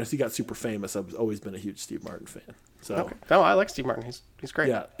Steve Martin, as he got super famous, I've always been a huge Steve Martin fan. So okay. No, I like Steve Martin. He's great.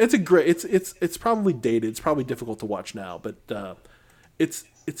 Yeah, it's a great. It's probably dated. It's probably difficult to watch now, but it's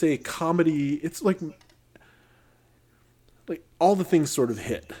a comedy. It's like all the things sort of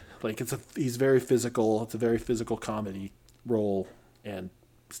hit. Like he's very physical. It's a very physical comedy role, and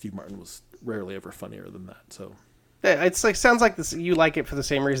Steve Martin was rarely ever funnier than that. So yeah, it's like sounds like this. You like it for the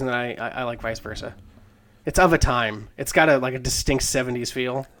same reason that I like Vice Versa. It's of a time. It's got a distinct 70s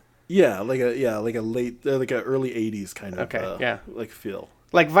feel. Yeah, like a late, like a early 80s kind of like feel.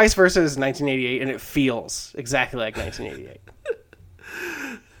 Like Vice Versa is 1988, and it feels exactly like 1988.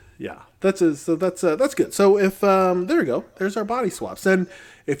 Yeah, that's good. So if there we go, there's our body swaps. And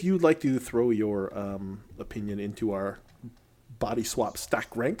if you'd like to throw your opinion into our body swap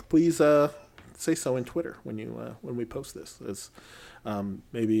stack rank, please say so in Twitter when we post this. As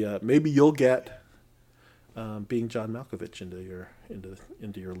maybe you'll get being John Malkovich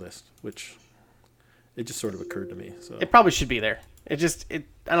into your list, which it just sort of occurred to me. So it probably should be there. I don't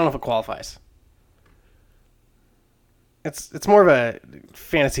know if it qualifies. It's more of a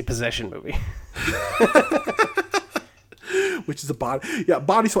fantasy possession movie. Which is a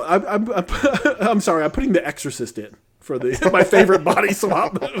body swap. I'm sorry. I'm putting The Exorcist in for my favorite body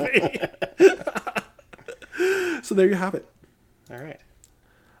swap movie. So there you have it. All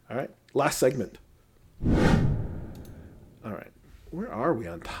right. Last segment. All right. Where are we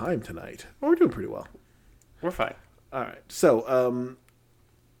on time tonight? Oh, we're doing pretty well. We're fine. All right. So,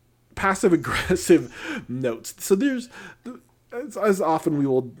 passive aggressive notes. So there's, as often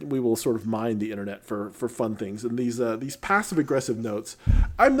we will sort of mine the internet for fun things, and these passive aggressive notes.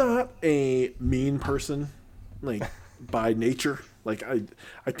 I'm not a mean person, like by nature. Like I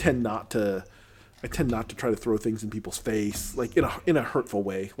tend not to try to throw things in people's face, like in a hurtful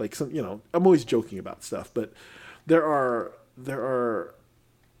way. Like I'm always joking about stuff, but there's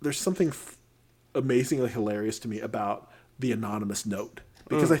something amazingly hilarious to me about the anonymous note,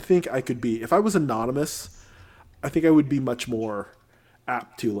 because I think I could be, if I was anonymous, I think I would be much more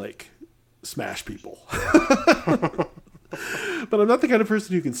apt to like smash people. But I'm not the kind of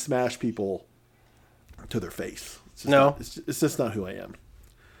person who can smash people to their face. It's just not who I am.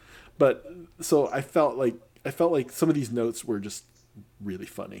 But so I felt like some of these notes were just really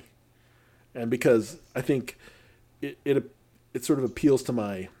funny, and because I think it sort of appeals to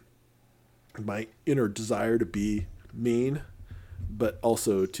my inner desire to be mean, but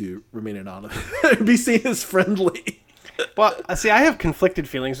also to remain anonymous, be seen as friendly. Well, see, I have conflicted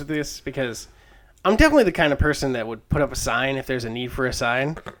feelings with this because I'm definitely the kind of person that would put up a sign if there's a need for a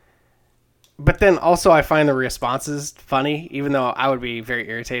sign. But then also I find the responses funny, even though I would be very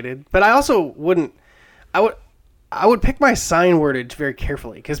irritated. But I also wouldn't. I would pick my sign wordage very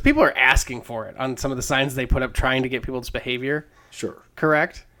carefully because people are asking for it on some of the signs they put up, trying to get people's behavior. Sure.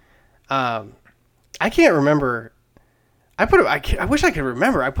 Correct. I can't remember. I wish I could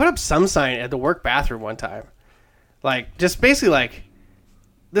remember. I put up some sign at the work bathroom one time, like just basically like,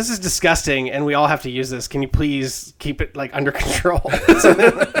 "This is disgusting, and we all have to use this. Can you please keep it like under control?"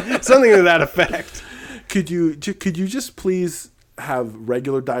 Something to that effect. Could you just please have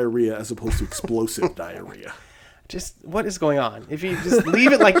regular diarrhea as opposed to explosive diarrhea? Just what is going on? If you just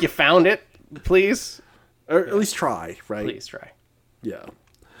leave it like you found it, please, or at least try. Right? Please try. Yeah.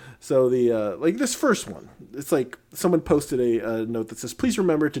 So the like this first one, it's like someone posted a note that says, "Please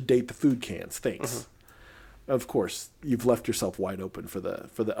remember to date the food cans. Thanks." Mm-hmm. Of course, you've left yourself wide open for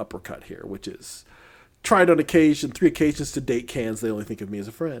the uppercut here, which is tried on 3 occasions to date cans. They only think of me as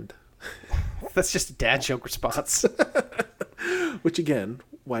a friend. That's just a dad joke response. Which again,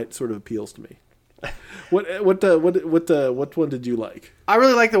 why it sort of appeals to me. What one did you like? I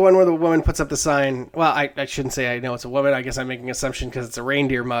really like the one where the woman puts up the sign. Well, I shouldn't say I know it's a woman. I guess I'm making an assumption because it's a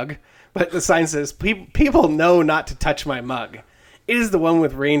reindeer mug. But the sign says, "People know not to touch my mug." It is the one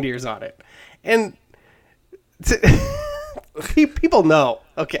with reindeers on it, and people know.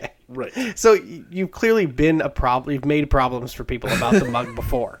 Okay, right. So you've clearly been a problem. You've made problems for people about the mug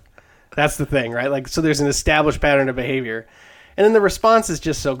before. That's the thing, right? Like, so there's an established pattern of behavior, and then the response is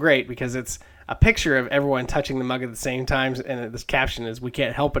just so great because it's a picture of everyone touching the mug at the same time, and this caption is, "We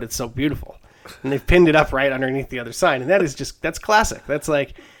can't help it, it's so beautiful." And they've pinned it up right underneath the other sign, and that's classic. That's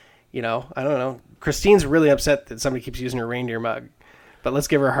like, I don't know. Christine's really upset that somebody keeps using her reindeer mug, but let's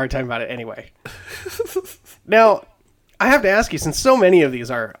give her a hard time about it anyway. Now, I have to ask you, since so many of these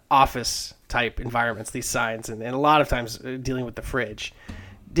are office type environments, these signs, and a lot of times dealing with the fridge,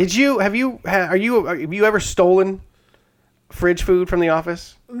 have you ever stolen fridge food from the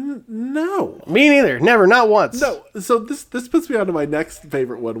office? No. Me neither. Never. Not once. No. So this puts me on to my next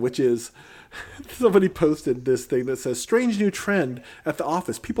favorite one, which is somebody posted this thing that says, "Strange new trend at the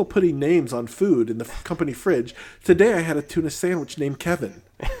office. People putting names on food in the company fridge. Today I had a tuna sandwich named Kevin."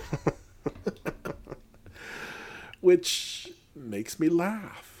 Which makes me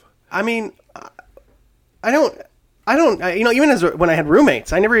laugh. I mean, I don't, even when I had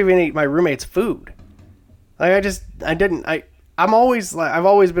roommates, I never even ate my roommate's food. Like, I've always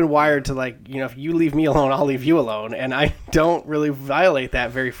been wired to, like, if you leave me alone, I'll leave you alone. And I don't really violate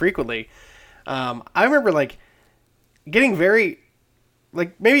that very frequently. I remember, like, getting very,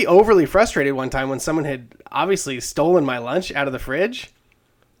 like, maybe overly frustrated one time when someone had obviously stolen my lunch out of the fridge.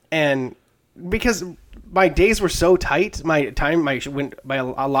 And because my days were so tight, my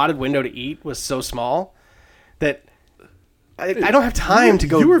allotted window to eat was so small that I don't have time to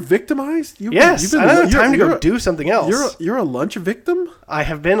go. You were victimized? Yes, I don't have time to go do something else. You're a lunch victim? I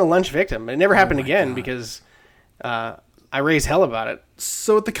have been a lunch victim. It never happened again because I raised hell about it.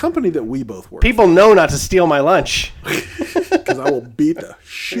 So at the company that we both work, people know not to steal my lunch. Because I will beat the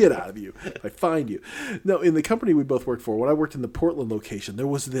shit out of you if I find you. No, in the company we both worked for, when I worked in the Portland location, there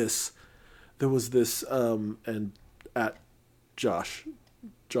was this, and at Josh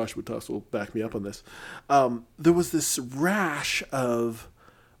Woodtoss will back me up on this. There was this rash of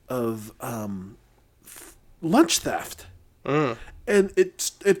lunch theft, and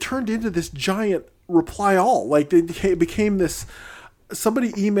it turned into this giant reply all. Like, it became this.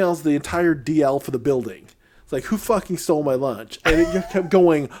 Somebody emails the entire DL for the building. It's like, who fucking stole my lunch? And it just kept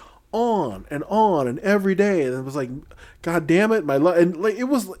going on, and every day, and it was like, God damn it, my lunch. And like, it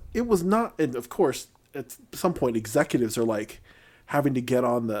was not. And of course, at some point, executives are like having to get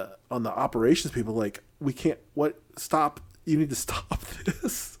on the operations people, like, we can't, stop, you need to stop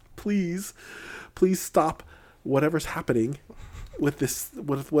this, please stop whatever's happening with this,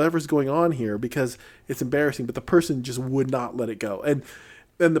 with whatever's going on here, because it's embarrassing. But the person just would not let it go, and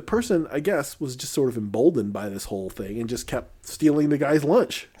the person, I guess, was just sort of emboldened by this whole thing and just kept stealing the guy's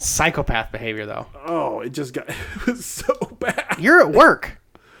lunch. Psychopath behavior, though. Oh, it was so bad. You're at work.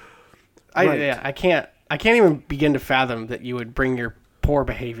 Right. I can't even begin to fathom that you would bring your poor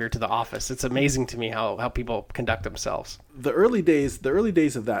behavior to the office. It's amazing to me how people conduct themselves. The early days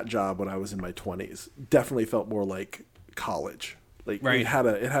of that job when I was in my 20s definitely felt more like college. Like, right. It had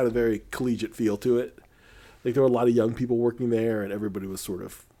a very collegiate feel to it. Like, there were a lot of young people working there, and everybody was sort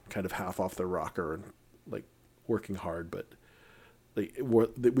of kind of half off their rocker and like working hard, but like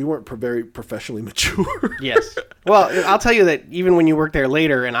we weren't very professionally mature. Yes. Well, I'll tell you that even when you worked there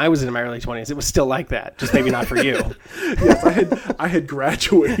later, and I was in my early 20s, it was still like that. Just maybe not for you. Yes, I had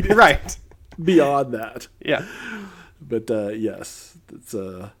graduated. Right. Beyond that. Yeah. But yes,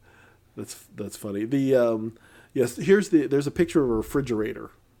 that's funny. The yes, there's a picture of a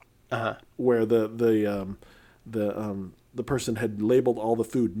refrigerator. Uh-huh. Where the person had labeled all the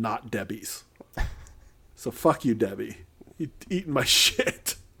food not Debbie's. So fuck you, Debbie. You eating my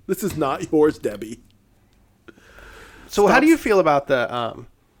shit. This is not yours, Debbie. So how do you feel about the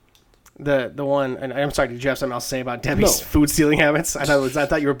one? And I'm sorry, did you have something else to say about Debbie's food stealing habits? I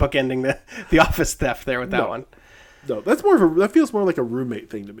thought you were bookending the office theft there with that one. No, that feels more like a roommate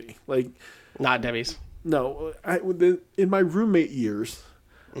thing to me. Like, not Debbie's. No, in my roommate years.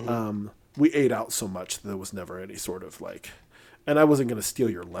 Mm-hmm. We ate out so much that there was never any sort of like, and I wasn't going to steal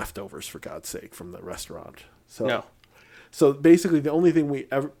your leftovers, for God's sake, from the restaurant. So, no. So basically, the only thing we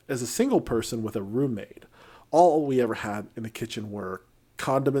ever, as a single person with a roommate, all we ever had in the kitchen were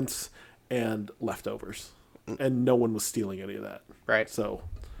condiments and leftovers, and no one was stealing any of that. Right. So,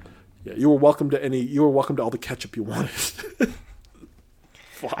 yeah, you were welcome to all the ketchup you wanted.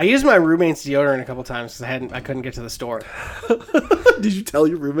 I used my roommate's deodorant a couple times because I couldn't get to the store. Did you tell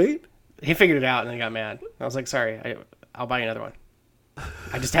your roommate? He figured it out and then he got mad. I was like, sorry, I'll buy you another one.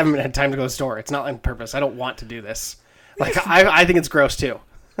 I just haven't had time to go to the store. It's not on purpose. I don't want to do this. Like, I think it's gross too.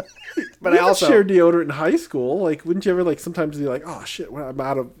 But we I also shared deodorant in high school. Like, wouldn't you ever like sometimes be like, oh shit, I'm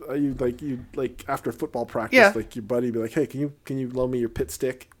out of you after football practice, like your buddy be like, hey, can you loan me your pit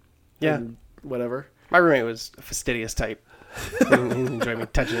stick? Yeah. And whatever. My roommate was a fastidious type. He enjoyed me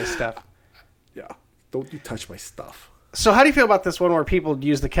touching his stuff. Yeah. Don't you touch my stuff. So how do you feel about this one where people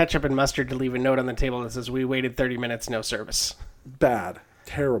use the ketchup and mustard to leave a note on the table that says, "We waited 30 minutes, no service"? Bad.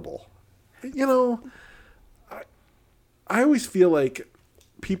 Terrible. You know, I always feel like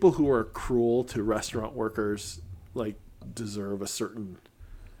people who are cruel to restaurant workers, like, deserve a certain...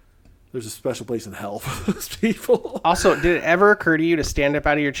 There's a special place in hell for those people. Also, did it ever occur to you to stand up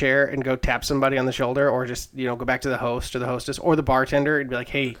out of your chair and go tap somebody on the shoulder, or just, go back to the host or the hostess or the bartender and be like,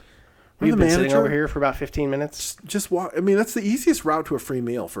 "Hey, we've been sitting over here for about 15 minutes. Just walk. I mean, that's the easiest route to a free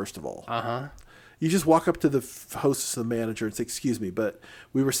meal, first of all. Uh-huh. You just walk up to the hostess and the manager and say, "Excuse me, but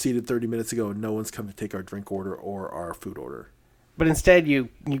we were seated 30 minutes ago and no one's come to take our drink order or our food order." But instead, you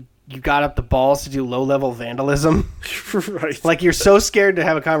got up the balls to do low-level vandalism. Right. Like, you're so scared to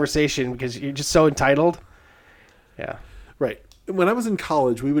have a conversation because you're just so entitled. Yeah. Right. When I was in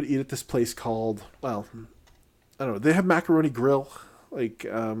college, we would eat at this place called, well, I don't know. They have Macaroni Grill. Like, I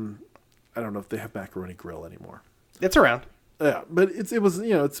don't know if they have Macaroni Grill anymore. It's around. Yeah, but it was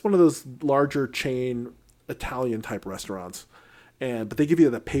it's one of those larger chain Italian type restaurants, but they give you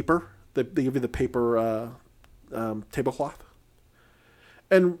the paper. They give you the paper tablecloth,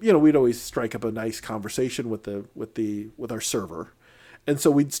 and we'd always strike up a nice conversation with our server, and so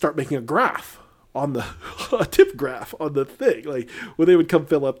we'd start making a graph on a tip graph on the thing, like when they would come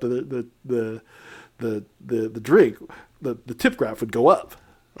fill up the drink, the tip graph would go up.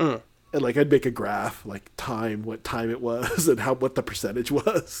 Mm. And like I'd make a graph, like what time it was, and what the percentage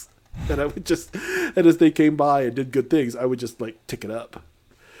was, and I would and as they came by and did good things, I would just like tick it up,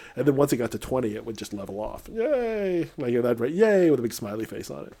 and then once it got to 20, it would just level off. Yay! Like I'd write "Yay" with a big smiley face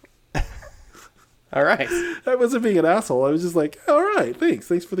on it. All right. I wasn't being an asshole. I was just like, "All right,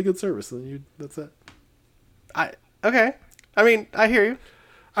 thanks for the good service," and that's it. Okay. I mean, I hear you.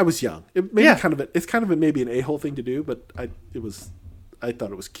 I was young. It's kind of maybe an a-hole thing to do, but I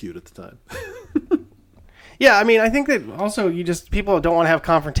thought it was cute at the time. Yeah, I mean, I think that also people don't want to have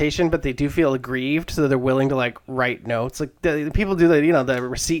confrontation, but they do feel aggrieved, so they're willing to like write notes. Like the people do the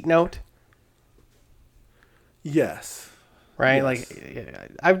receipt note. Yes. Right. Yes.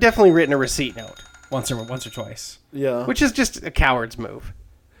 Like I've definitely written a receipt note once or twice. Yeah. Which is just a coward's move.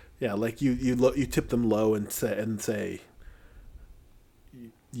 Yeah, like you tip them low and say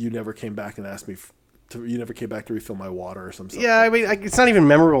you never came back and asked me. You never came back to refill my water or something. Yeah, I mean, it's not even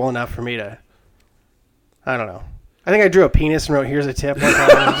memorable enough for me to... I don't know. I think I drew a penis and wrote, "Here's a tip." One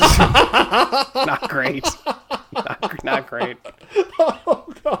time. Not great. Not great. Oh,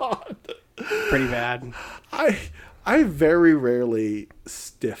 God. Pretty bad. I very rarely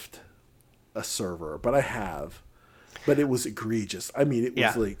stiffed a server, but I have. But it was egregious. I mean, it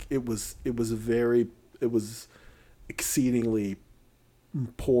was it was exceedingly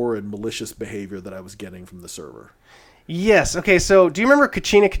poor and malicious behavior that I was getting from the server. Yes. Okay. So, do you remember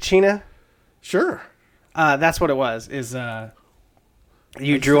Kachina? Sure. That's what it was.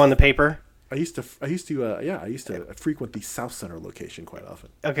 You drew on the paper? I used to frequent the South Center location quite often.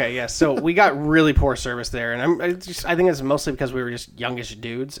 Okay. Yeah. So we got really poor service there, and I think it's mostly because we were just youngish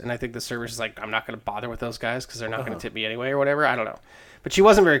dudes, and I think the service is like, I'm not going to bother with those guys because they're not going to tip me anyway or whatever. I don't know. But she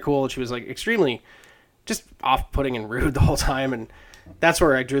wasn't very cool. She was like extremely just off-putting and rude the whole time, and that's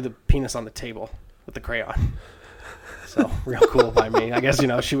where I drew the penis on the table with the crayon. So, real cool by me. I guess,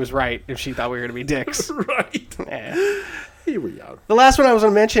 she was right if she thought we were going to be dicks. Right. Yeah. You were young. The last one I was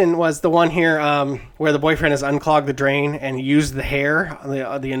going to mention was the one here where the boyfriend has unclogged the drain and used the hair,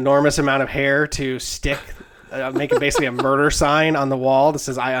 the enormous amount of hair to stick, make it basically a murder sign on the wall that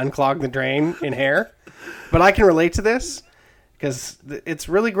says, "I unclogged the drain" in hair. But I can relate to this because it's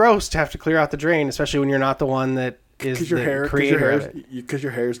really gross to have to clear out the drain, especially when you're not the one that is the creator of it. Because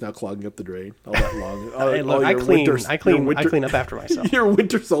your hair is now clogging up the drain all that long. Hey, look, I clean up after myself. Your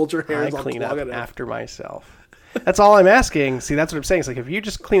Winter Soldier hair is all clogging up up after myself. That's all I'm asking. See, that's what I'm saying. It's like if you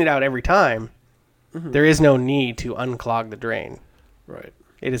just clean it out every time, there is no need to unclog the drain. Right.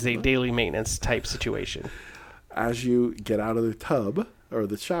 It is a daily maintenance type situation. As you get out of the tub or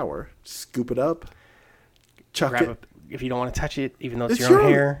the shower, scoop it up, chuck it. If you don't want to touch it, even though it's your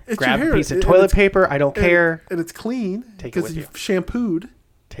own hair, grab a piece of toilet paper. I don't care. And it's clean because you've shampooed.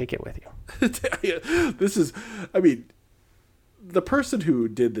 Take it with you. This is, I mean, the person who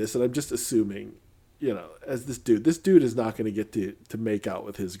did this, and I'm just assuming, as this dude is not going to get to make out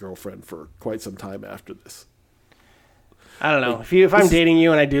with his girlfriend for quite some time after this. I don't know. Like, if I'm dating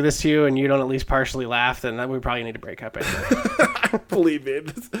you and I do this to you and you don't at least partially laugh, then we probably need to break up anyway. Believe me,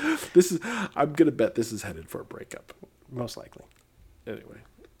 this is. I'm going to bet this is headed for a breakup. Most likely. Anyway.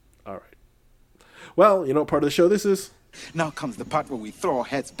 All right. Well, you know what part of the show this is? Now comes the part where we throw our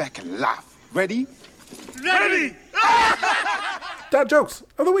heads back and laugh. Ready? Ready! Dad jokes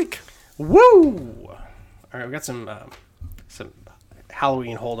of the week. Woo! All right, we got some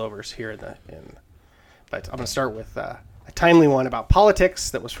Halloween holdovers here but I'm going to start with a timely one about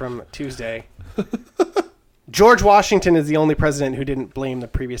politics that was from Tuesday. George Washington is the only president who didn't blame the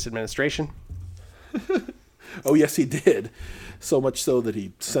previous administration. Oh, yes, he did. So much so that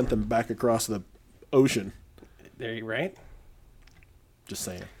he sent them back across the ocean. There you right. Just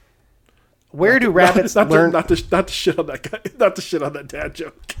saying. Where do rabbits learn? Not to shit on that guy. Not to shit on that dad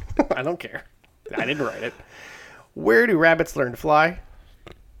joke. I don't care. I didn't write it. Where do rabbits learn to fly?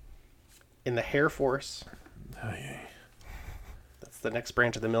 In the Air Force. Oh, yeah. That's the next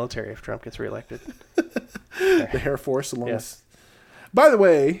branch of the military if Trump gets reelected. The Air Force along. Yes. By the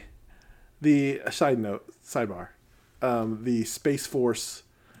way, the sidebar, the Space Force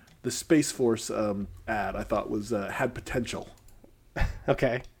ad I thought was had potential.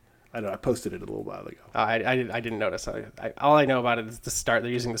 Okay. I know I posted it a little while ago. I didn't notice. All I know about it is they're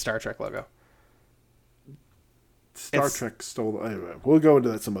using the Star Trek logo. Star Trek stole. Anyway, we'll go into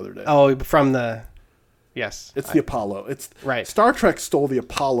that some other day. Oh, from the. Yes. It's the Apollo. It's right. Star Trek stole the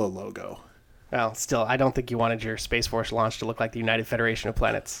Apollo logo. Well, still, I don't think you wanted your Space Force launch to look like the United Federation of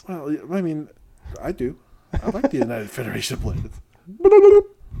Planets. Well, I mean, I do. I like the United Federation of Planets.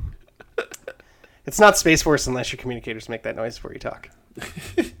 It's not Space Force unless your communicators make that noise before you talk.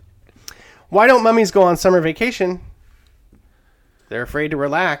 Why don't mummies go on summer vacation? They're afraid to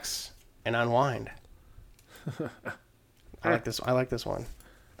relax and unwind. I like this one.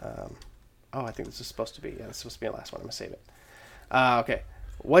 I think this is supposed to be. Yeah, this is supposed to be the last one. I'm gonna save it. Okay.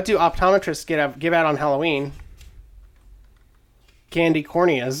 What do optometrists give out on Halloween? Candy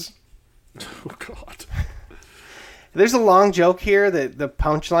corneas. Oh God. There's a long joke here that the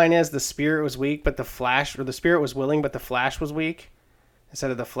punchline is the spirit was weak, but the spirit was willing, but the flash was weak instead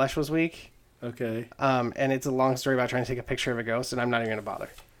of the flesh was weak. Okay. And it's a long story about trying to take a picture of a ghost, and I'm not even gonna bother.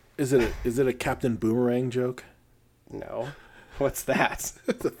 Is it a Captain Boomerang joke? No. What's that?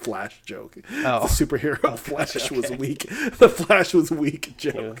 It's a Flash joke. Oh. The superhero Flash, Flash okay. was weak. The Flash was weak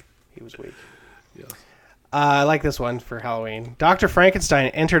joke. He was weak. Yes. I like this one for Halloween. Dr. Frankenstein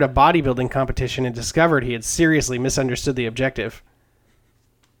entered a bodybuilding competition and discovered he had seriously misunderstood the objective.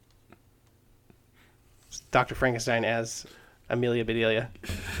 Dr. Frankenstein as Amelia Bedelia.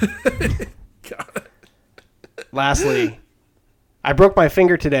 God. Lastly, I broke my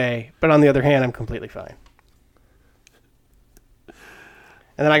finger today, but on the other hand, I'm completely fine.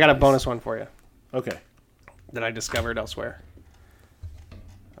 And then I got a bonus one for you. Okay. That I discovered elsewhere.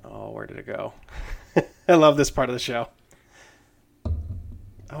 Oh, where did it go? I love this part of the show.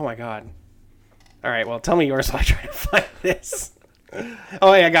 Oh my God. All right, well, tell me yours while I try to find this.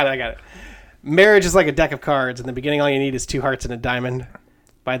 Oh, yeah, I got it. Marriage is like a deck of cards. In the beginning, all you need is 2 hearts and a diamond.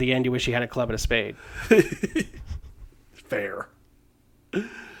 By the end, you wish you had a club and a spade. Fair.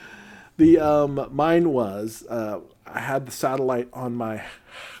 The mine was I had the satellite on my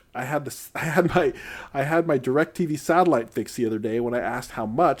I had my DirecTV satellite fixed the other day. When I asked how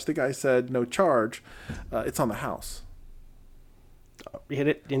much, the guy said no charge. It's on the house. You hit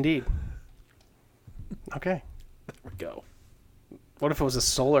it, indeed. Okay. There we go. What if it was a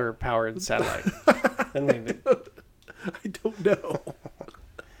solar-powered satellite? Then maybe. I don't know.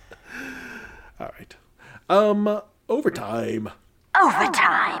 All right. Overtime. All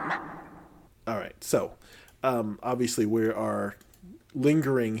right. So, obviously, we are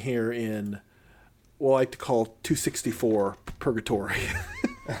lingering here in what I like to call 264 purgatory.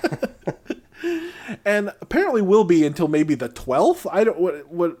 And apparently will be until maybe the 12th.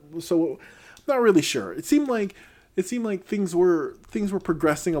 So I'm not really sure. It seemed like things were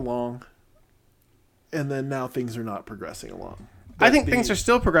progressing along, and then now things are not progressing along. I think things are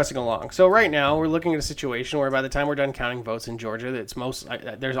still progressing along. So right now we're looking at a situation where by the time we're done counting votes in Georgia,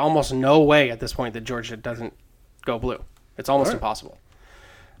 there's almost no way at this point that Georgia doesn't go blue. It's almost impossible.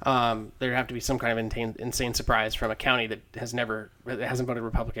 There'd have to be some kind of insane surprise from a county that hasn't voted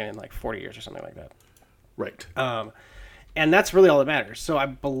Republican in like 40 years or something like that. Right. And that's really all that matters. So I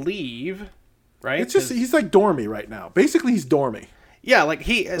believe, right? It's just he's like Dormy right now. Basically, he's Dormy. Yeah, like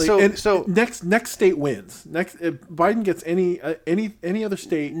next state wins. Next, if Biden gets any other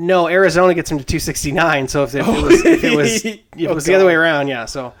state. No, Arizona gets him to 269. So if it was the other way around, yeah.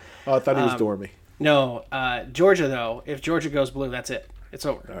 So I thought he was Dormy. No, Georgia though. If Georgia goes blue, that's it. It's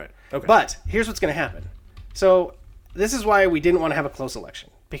over. All right. Okay. But here's what's going to happen. So this is why we didn't want to have a close election,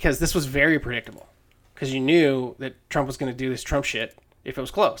 because this was very predictable. Because you knew that Trump was going to do this Trump shit if it was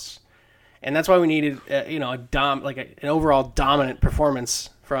close. And that's why we needed, an overall dominant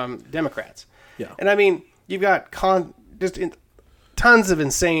performance from Democrats. Yeah. And I mean, you've got tons of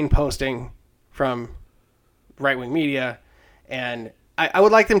insane posting from right-wing media, and I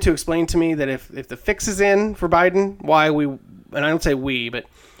would like them to explain to me that if the fix is in for Biden, why and I don't say we, but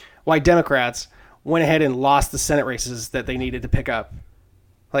why Democrats went ahead and lost the Senate races that they needed to pick up.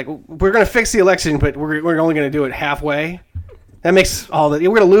 Like, we're going to fix the election, but we're only going to do it halfway. That makes we're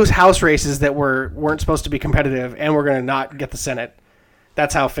going to lose House races that weren't supposed to be competitive, and we're going to not get the Senate.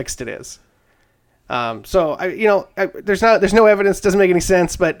 That's how fixed it is. There's no evidence. Doesn't make any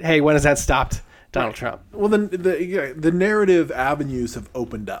sense. But hey, when has that stopped Donald Trump? Well, then the narrative avenues have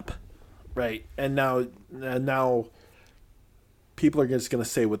opened up, right? And now people are just going to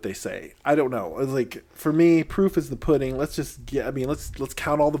say what they say. I don't know. It's like, for me, proof is the pudding. Let's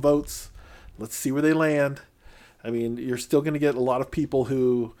count all the votes. Let's see where they land. I mean, you're still going to get a lot of people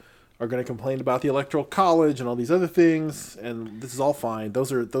who are going to complain about the Electoral College and all these other things, and this is all fine.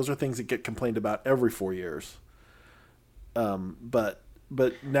 Those are things that get complained about every 4 years. But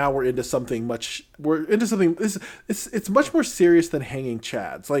now we're into something much. It's much more serious than hanging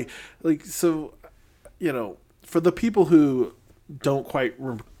chads. So, for the people who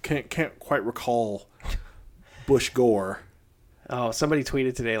can't quite recall Bush Gore. Oh, somebody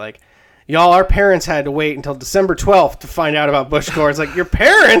tweeted today, like, y'all, our parents had to wait until December 12th to find out about Bush Gore. It's like, your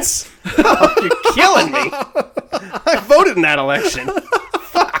parents? Oh, you're killing me. I voted in that election.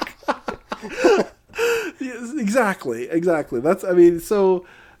 Fuck. Yes, exactly. But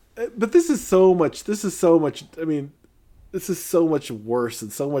this is so much, this is so much worse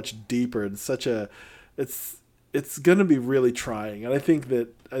and so much deeper and it's going to be really trying. And I think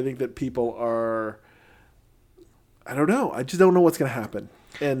that people are, I don't know. I just don't know what's going to happen.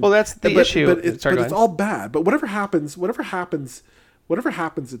 And that's the issue. But it's all bad. But whatever happens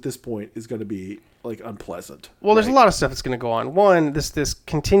at this point is going to be like unpleasant. Well, there's a lot of stuff that's going to go on. One, this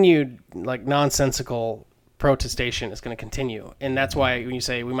continued like nonsensical protestation is going to continue, and that's why when you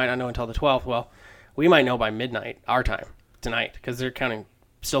say we might not know until the 12th, well, we might know by midnight our time tonight because they're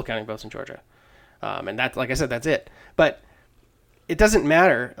still counting votes in Georgia, and that's, like I said, that's it. But it doesn't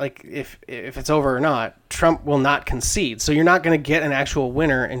matter, like if it's over or not. Trump will not concede, so you're not going to get an actual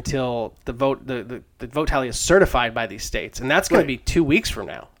winner until the vote tally is certified by these states, and that's going to be 2 weeks from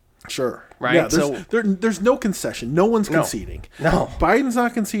now. Sure. Right. Yeah, there's no concession. No one's conceding. No. Biden's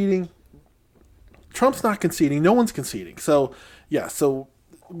not conceding. Trump's not conceding. No one's conceding. So yeah. So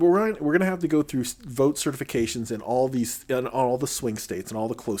we're gonna have to go through vote certifications in all the swing states and all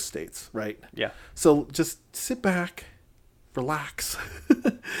the close states. Right. Yeah. So just sit back, relax,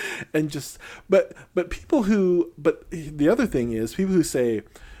 and just. But the other thing is people who say,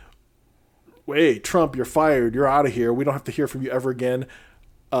 "Wait, Trump, you're fired. You're out of here. We don't have to hear from you ever again."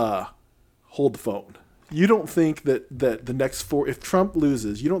 Hold the phone. You don't think that the next if Trump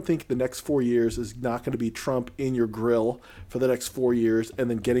loses, you don't think the next 4 years is not going to be Trump in your grill for the next 4 years and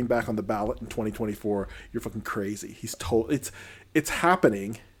then getting back on the ballot in 2024? You're fucking crazy. It's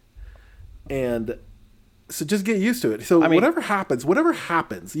happening, and so just get used to it. So whatever happens, we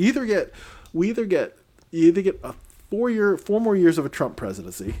either get 4 more years of a Trump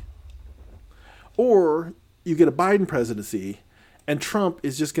presidency, or you get a Biden presidency. And Trump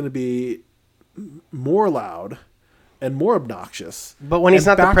is just going to be more loud and more obnoxious. But when he's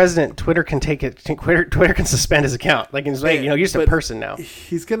not the president, Twitter can take it. Twitter can suspend his account. Like, you're just a person now.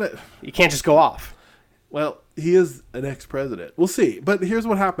 You can't just go off. Well, he is an ex-president. We'll see. But here's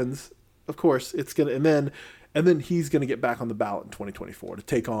what happens. Of course, it's gonna and then he's gonna get back on the ballot in 2024 to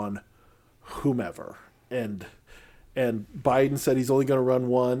take on whomever. And Biden said he's only going to run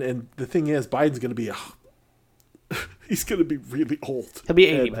one. And the thing is, Biden's going to be he's going to be really old. He'll be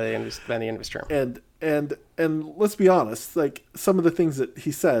 80 by the end of his term. And let's be honest, like some of the things that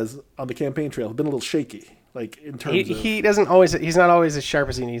he says on the campaign trail have been a little shaky. Like in terms of he's not always as sharp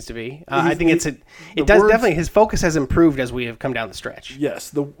as he needs to be. I think definitely his focus has improved as we have come down the stretch. Yes,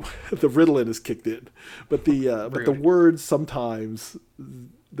 the Ritalin has kicked in, but the words sometimes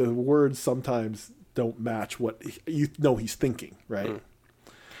don't match what he's thinking, right?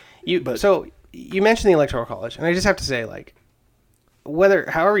 So you mentioned the Electoral College, and I just have to say, like,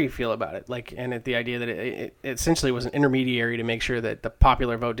 however you feel about it, like, and the idea that it essentially was an intermediary to make sure that the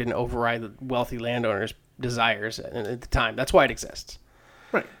popular vote didn't override the wealthy landowners' desires at the time. That's why it exists.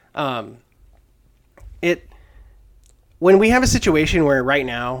 Right. When we have a situation where right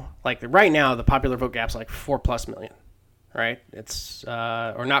now the popular vote gap's like 4+ million, right? It's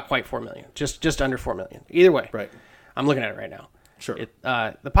or not quite 4 million, just under 4 million. Either way, right. I'm looking at it right now. Sure.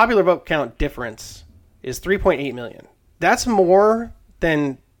 The popular vote count difference is 3.8 million. That's more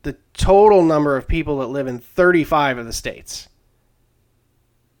than the total number of people that live in 35 of the states.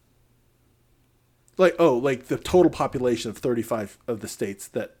 Like the total population of 35 of the states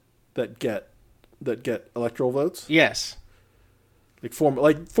that get electoral votes? Yes.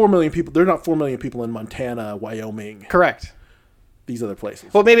 like 4 million people. They're not 4 million people in Montana, Wyoming, Correct. these other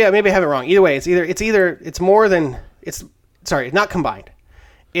places. Well, maybe I have it wrong. Either way, it's more than not combined.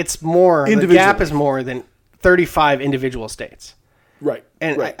 It's more. The gap is more than 35 individual states. Right.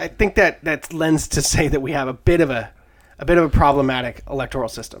 And right. I think that lends to say that we have a bit of a problematic electoral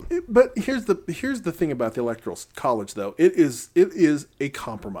system. But here's the thing about the Electoral College, though. It is a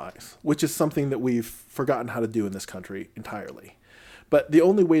compromise, which is something that we've forgotten how to do in this country entirely. But the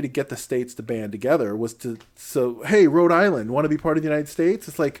only way to get the states to band together was hey, Rhode Island, want to be part of the United States?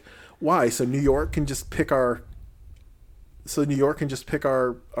 It's like, why? So New York can just pick our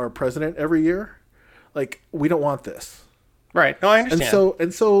president every year? Like, we don't want this. Right. No, I understand.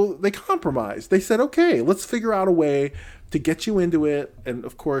 And so they compromised. They said, okay, let's figure out a way to get you into it. And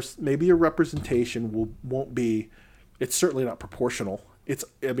of course, maybe your representation won't be. It's certainly not proportional.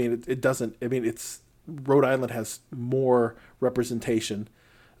 Rhode Island has more representation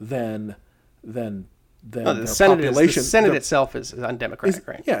than the their Senate population. The Senate itself is undemocratic,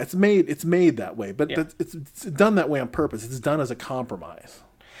 right? Yeah, it's made that way, but it's done that way on purpose. It's done as a compromise.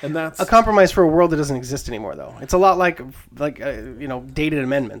 And that's a compromise for a world that doesn't exist anymore, though. It's a lot like dated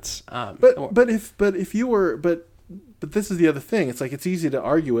amendments. But this is the other thing. It's like it's easy to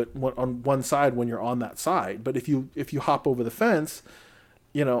argue it on one side when you're on that side. But if you hop over the fence,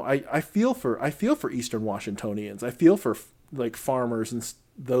 I feel for Eastern Washingtonians. I feel for like farmers and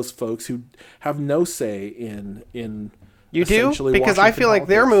those folks who have no say in. You do? Because I feel like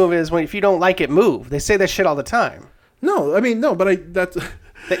their move is if you don't like it, move. They say that shit all the time. No, I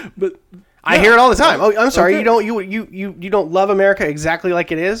hear it all the time. Oh, I'm sorry. Okay. You don't love America exactly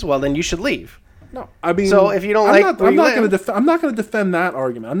like it is. Well, then you should leave. No, I mean, so if you don't I'm not going to defend that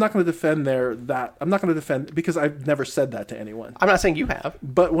argument. I'm not going to defend I'm not going to defend because I've never said that to anyone. I'm not saying you have.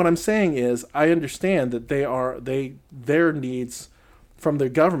 But what I'm saying is I understand that their needs from the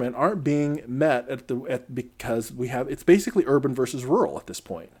government aren't being met because it's basically urban versus rural at this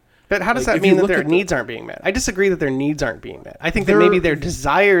point. But how does that mean that their needs aren't being met? I disagree that their needs aren't being met. I think that maybe their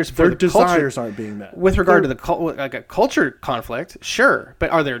desires aren't being met. With regard to a culture conflict, sure.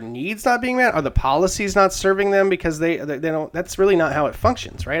 But are their needs not being met? Are the policies not serving them because they don't? That's really not how it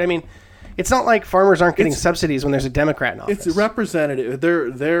functions, right? I mean, it's not like farmers aren't getting subsidies when there's a Democrat in office. It's representative.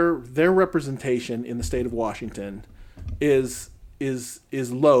 Their representation in the state of Washington is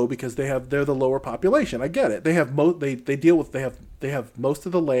low because they're the lower population. I get it. They have they have most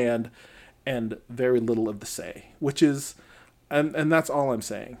of the land and very little of the say, which is, and that's all I'm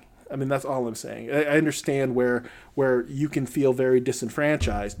saying. I mean, that's all I'm saying. I understand where you can feel very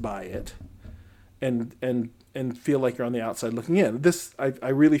disenfranchised by it, and feel like you're on the outside looking in. I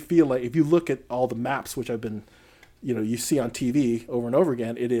really feel like if you look at all the maps, which I've been, you see on TV over and over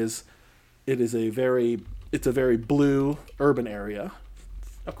again, it's a very blue urban area,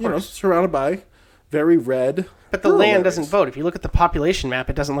 of course, surrounded by very red. But the land doesn't vote. If you look at the population map,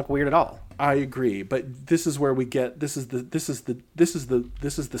 it doesn't look weird at all. I agree, but this is where we get this is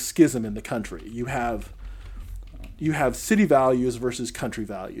the schism in the country. You have city values versus country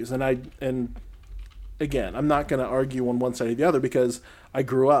values, and again, I'm not going to argue on one side or the other because I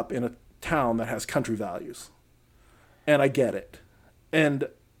grew up in a town that has country values, and I get it. And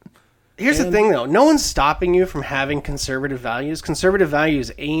here's the thing, though. No one's stopping you from having conservative values. Conservative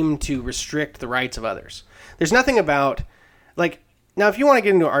values aim to restrict the rights of others. There's nothing about, now if you want to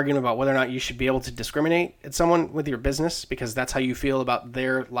get into an argument about whether or not you should be able to discriminate at someone with your business because that's how you feel about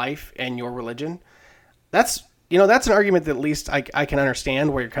their life and your religion, that's an argument that at least I can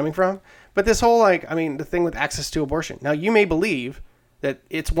understand where you're coming from. But this whole, the thing with access to abortion. Now, you may believe that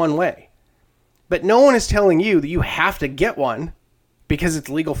it's one way, but no one is telling you that you have to get one because it's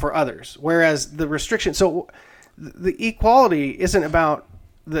legal for others. Whereas the restriction, so the equality isn't about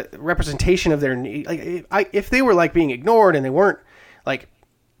the representation of their need. If they were being ignored and they weren't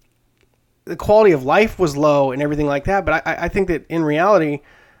the quality of life was low and everything like that. But I think that in reality,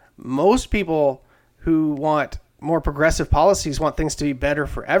 most people who want more progressive policies want things to be better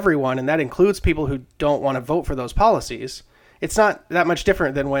for everyone. And that includes people who don't want to vote for those policies. It's not that much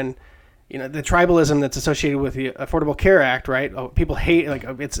different than when, the tribalism that's associated with the Affordable Care Act, right? People hate,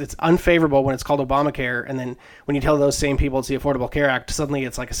 it's unfavorable when it's called Obamacare. And then when you tell those same people it's the Affordable Care Act, suddenly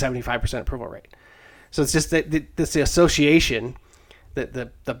it's like a 75% approval rate. So it's just that the association,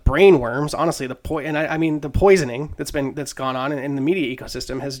 the brain worms, honestly, the poisoning that's gone on in the media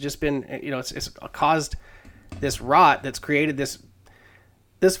ecosystem has just been, it's caused this rot that's created this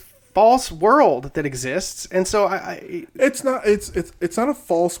false world that exists. And so it's not a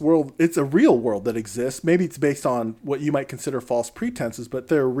false world. It's a real world that exists. Maybe it's based on what you might consider false pretenses, but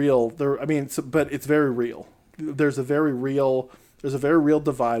they're real. But it's very real. There's a very real There's a very real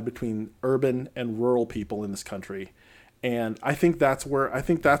divide between urban and rural people in this country. And I think that's where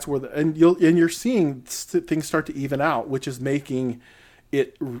you're seeing things start to even out, which is making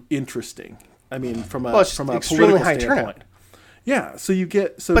it interesting. I mean, from a extremely political high standpoint. turnout. Yeah, so you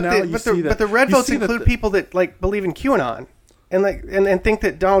get but the red votes include people that like believe in QAnon and think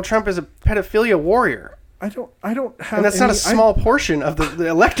that Donald Trump is a pedophilia warrior. I don't have, and that's not a small portion of the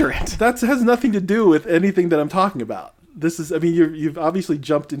electorate. That has nothing to do with anything that I'm talking about. This is, I mean, you've obviously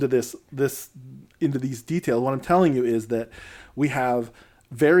jumped into into these details. What I'm telling you is that we have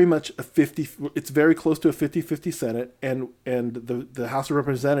very much it's very close to a 50-50 Senate, and the House of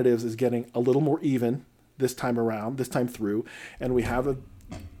Representatives is getting a little more even this time through, and we have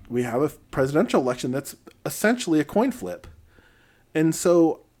a presidential election that's essentially a coin flip. And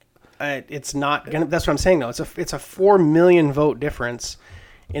so it's not gonna, that's what I'm saying though. It's a 4 million vote difference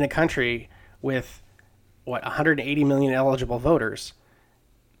in a country with 180 million eligible voters.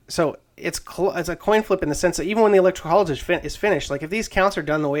 So it's a coin flip in the sense that even when the electoral college is finished, like if these counts are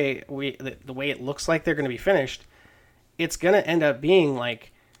done the way it looks like they're going to be finished, it's going to end up being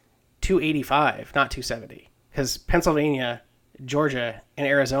like 285, not 270, because Pennsylvania, Georgia, and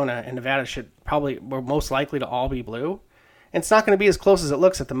Arizona and Nevada were most likely to all be blue, and it's not going to be as close as it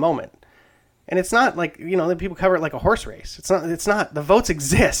looks at the moment. And it's not like, the people cover it like a horse race. It's not the votes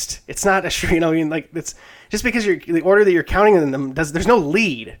exist. It's not it's just because the order that you're counting them there's no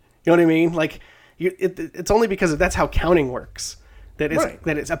lead. You know what I mean? Like it's only because that's how counting works that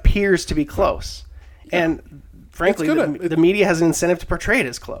it appears to be close. Yeah. And frankly, the media has an incentive to portray it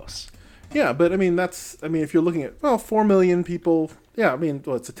as close. Yeah, but I mean if you're looking at 4 million people, yeah, I mean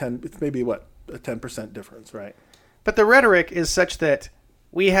it's maybe a 10% difference, right? But the rhetoric is such that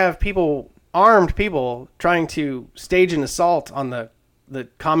we have armed people trying to stage an assault on the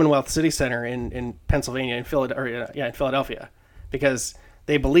Commonwealth City Center in Pennsylvania, in Philadelphia, because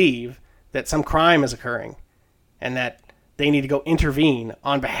they believe that some crime is occurring and that they need to go intervene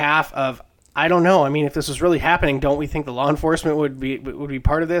on behalf of, I don't know. I mean, if this was really happening, don't we think the law enforcement would be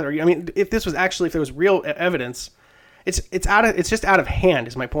part of this? Or, I mean, if there was real evidence, it's just out of hand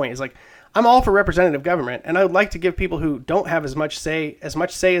is my point. It's like, I'm all for representative government, and I would like to give people who don't have as much say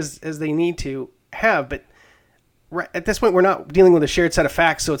as they need to have. But at this point, we're not dealing with a shared set of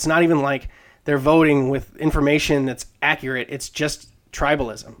facts, so it's not even like they're voting with information that's accurate. It's just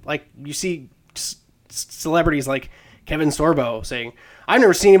tribalism. Like you see celebrities like Kevin Sorbo saying, "I've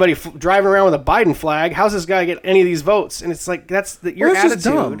never seen anybody driving around with a Biden flag. How's this guy get any of these votes?" And it's like that's your attitude. Just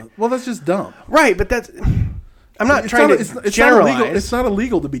dumb. Well, that's just dumb, right? But that's. I'm not trying to generalize. It's not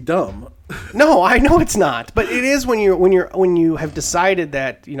illegal to be dumb. No, I know it's not. But it is when you have decided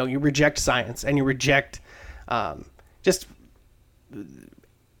that you reject science and you reject just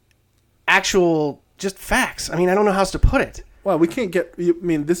actual facts. I mean, I don't know how else to put it. Well, we can't get. I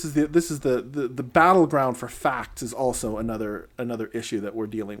mean, this is the battleground for facts is also another issue that we're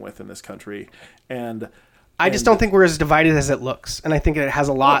dealing with in this country, and. I just don't think we're as divided as it looks. And I think it has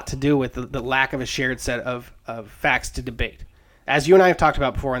a lot to do with the lack of a shared set of facts to debate. As you and I have talked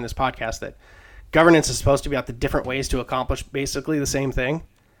about before in this podcast, that governance is supposed to be about the different ways to accomplish basically the same thing,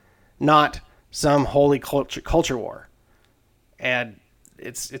 not some holy culture war. And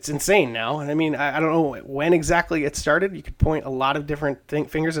it's insane now. And I mean, I don't know when exactly it started. You could point a lot of different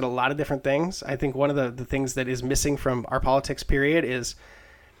fingers at a lot of different things. I think one of the things that is missing from our politics period is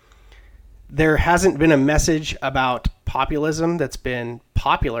there hasn't been a message about populism that's been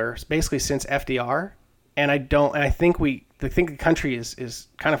popular basically since FDR, and I think the country is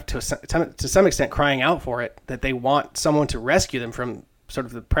kind of to some extent crying out for it, that they want someone to rescue them from sort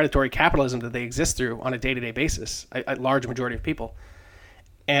of the predatory capitalism that they exist through on a day-to-day basis, a large majority of people.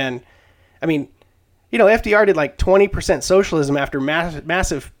 And I mean, FDR did like 20% socialism after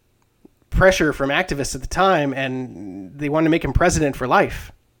massive pressure from activists at the time, and they wanted to make him president for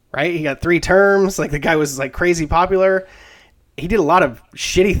life. Right? He got 3 terms. Like the guy was like crazy popular. He did a lot of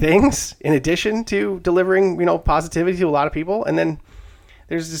shitty things in addition to delivering, positivity to a lot of people. And then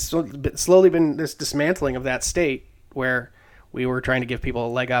there's just slowly been this dismantling of that state where we were trying to give people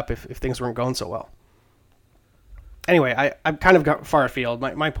a leg up if things weren't going so well. Anyway, I've kind of got far afield.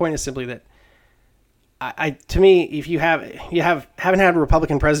 My point is simply that to me, if you haven't had a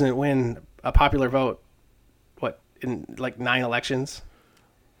Republican president win a popular vote, in like 9 elections.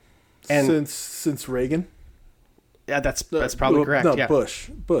 And since Reagan? Yeah, that's probably correct. No, yeah. Bush.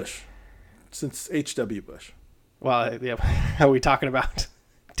 Since H.W. Bush. Well, yeah, are we talking about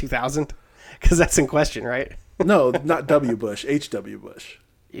 2000? Because that's in question, right? No, not W. Bush. H.W. Bush.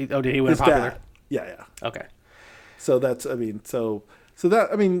 Did he win popular? Dad. Yeah. Okay. So that's, I mean, so that,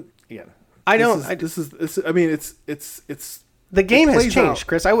 I mean, again. The game has plays changed, out.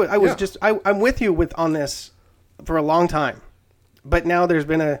 Chris. I'm with you on this for a long time, but now there's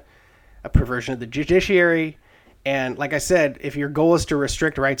been a perversion of the judiciary, and like I said, if your goal is to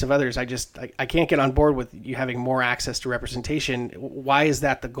restrict rights of others, I can't get on board with you having more access to representation. Why is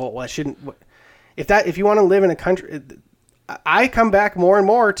that the goal? Well, if you want to live in a country, I come back more and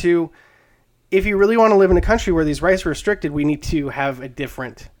more to, if you really want to live in a country where these rights are restricted, we need to have a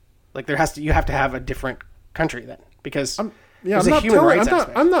different, you have to have a different country then, because there's a human rights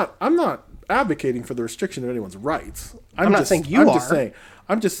aspect. I'm not advocating for the restriction of anyone's rights. I'm not saying you are.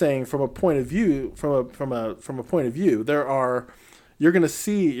 I'm just saying from a point of view, from a point of view, I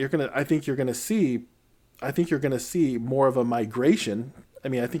think you're going to see more of a migration. I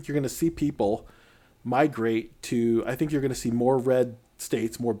mean, I think you're going to see people migrate to, I think you're going to see more red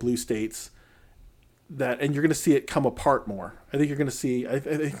states, more blue states, and you're going to see it come apart more. I think you're going to see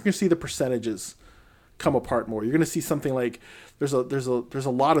the percentages come apart more. You're going to see something like there's a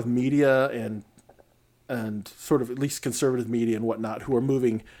lot of media and sort of at least conservative media and whatnot who are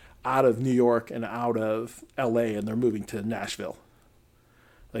moving out of New York and out of LA, and they're moving to Nashville.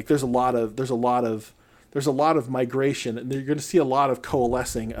 Like there's a lot of migration, and you're going to see a lot of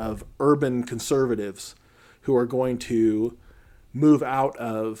coalescing of urban conservatives who are going to move out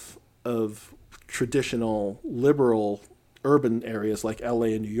of traditional liberal urban areas like LA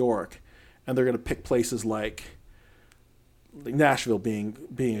and New York, and they're going to pick places like Nashville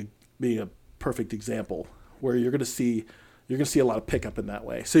being a perfect example, where you're going to see a lot of pickup in that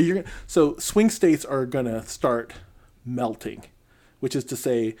way. So swing states are going to start melting, which is to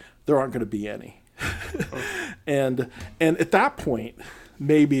say there aren't going to be any. and at that point,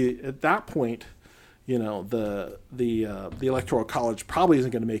 you know, the electoral college probably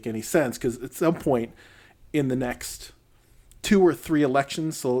isn't going to make any sense, because at some point in the next 2 or 3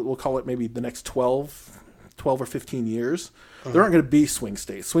 elections, so we'll call it maybe the next 12 or 15 years, there aren't going to be swing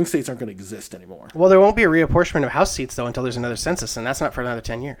states. Swing states aren't going to exist anymore. Well, there won't be a reapportionment of House seats, though, until there's another census, and that's not for another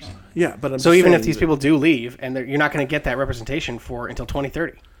 10 years. Yeah, but so even if these people do leave, and you're not going to get that representation until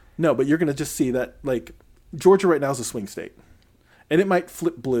 2030. No, but you're going to just see that, like, Georgia right now is a swing state, and it might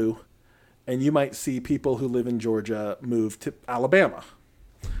flip blue, and you might see people who live in Georgia move to Alabama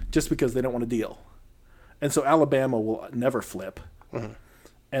just because they don't want to deal. And so Alabama will never flip. Mm-hmm.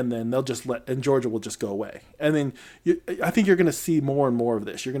 And then and Georgia will just go away. And then I think you're going to see more and more of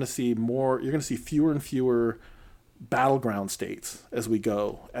this. You're going to see fewer and fewer battleground states as we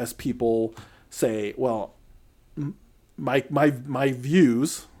go, as people say, well, my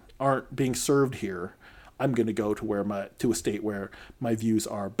views aren't being served here. I'm going to go to a state where my views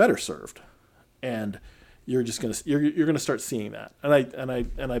are better served. And you're just going to start seeing that.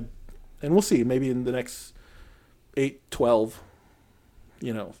 And we'll see, maybe in the next 8, 12,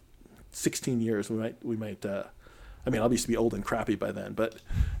 16 years, we might I mean, I'll used to be old and crappy by then, but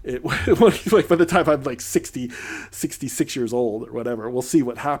like by the time I'm like 66 years old or whatever, we'll see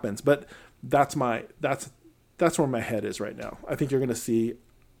what happens. But that's where my head is right now. I think you're going to see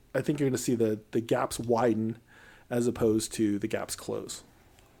the gaps widen as opposed to the gaps close.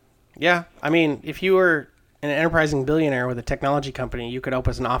 Yeah. I mean, if you were an enterprising billionaire with a technology company, you could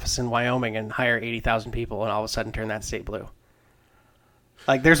open an office in Wyoming and hire 80,000 people and all of a sudden turn that state blue.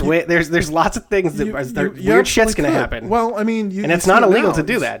 Like there's lots of things that weird shit's going to happen. Well, I mean, and it's not illegal to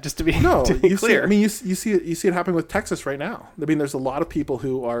do that. Just to be clear. You see it happening with Texas right now. I mean, there's a lot of people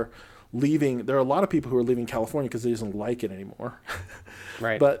who are leaving. There are a lot of people who are leaving California because they just don't like it anymore.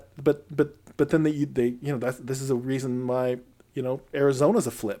 Right. But then they this is a reason why Arizona's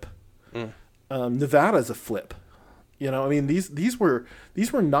a flip. Nevada's a flip. I mean, these were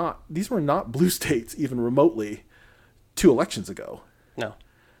not blue states even remotely 2 elections ago. No.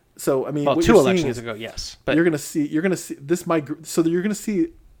 So I mean, well, 2 elections ago, yes. But you're going to see this so you're going to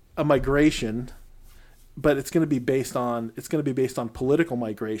see a migration, but it's going to be based on political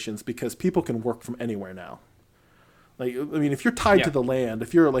migrations, because people can work from anywhere now. Like, I mean, if you're tied to the land,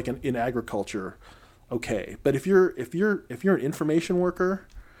 if you're like in agriculture, okay. But if you're an information worker,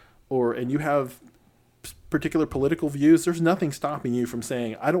 and you have particular political views, there's nothing stopping you from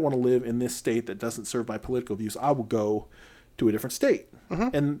saying, I don't want to live in this state that doesn't serve my political views. I will go to a different state.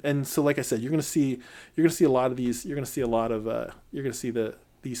 Mm-hmm. And so, like I said, you're going to see a lot of these. You're going to see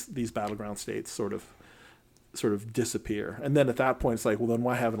these battleground states sort of disappear. And then at that point, it's like, well, then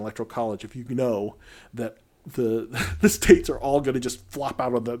why have an electoral college if you know that the states are all going to just flop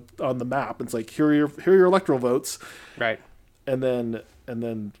out on the map? And it's like, here are your electoral votes, right? And then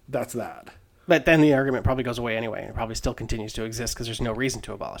that's that. But then the argument probably goes away anyway, and it probably still continues to exist because there's no reason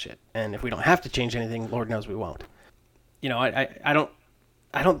to abolish it. And if we don't have to change anything, Lord knows we won't. I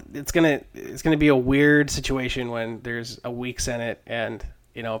It's gonna be a weird situation when there's a weak Senate and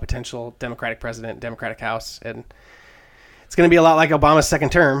a potential Democratic president, Democratic House, and it's gonna be a lot like Obama's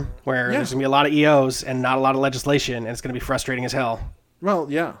second term, where there's gonna be a lot of EOs and not a lot of legislation, and it's gonna be frustrating as hell. Well,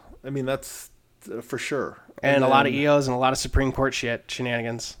 yeah, I mean that's for sure, and a lot of EOs and a lot of Supreme Court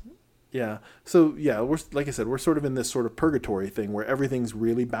shenanigans. Yeah. So yeah, we're like I said, we're sort of in this sort of purgatory thing where everything's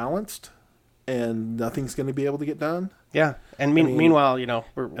really balanced, and nothing's going to be able to get done. Yeah, and meanwhile,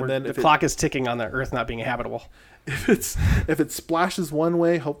 the clock is ticking on the Earth not being habitable. If it splashes one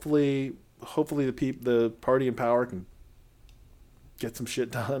way, hopefully the party in power can get some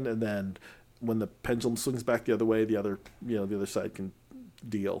shit done, and then when the pendulum swings back the other way, the other side can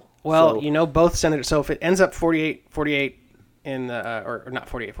deal. Well, both senators. So if it ends up 48 in the or not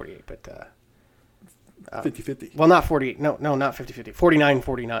 48, but 50-50. Well, not 48. No, not 50-50.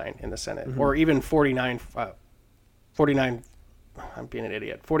 49-49 in the Senate, or even 49. I'm being an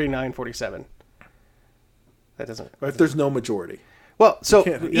idiot. 49-47. That doesn't. If there's no majority. Well, so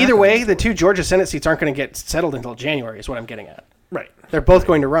either way, the two Georgia Senate seats aren't going to get settled until January. Is what I'm getting at. Right. They're both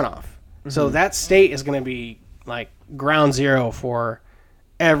going to run off. So that state is going to be like ground zero for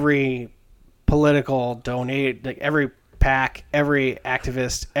every political every PAC, every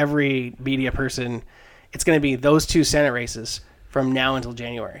activist, every media person. It's going to be those two Senate races from now until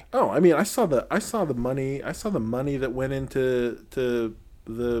January. Oh, I mean, I saw the money that went into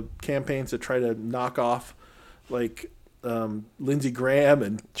the campaigns to try to knock off like Lindsey Graham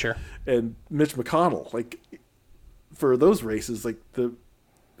and Mitch McConnell. Like for those races, like the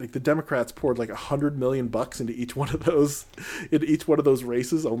Democrats poured like $100 million into each one of those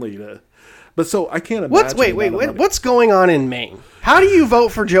races only to. But so I can't imagine. Wait. What's going on in Maine? How do you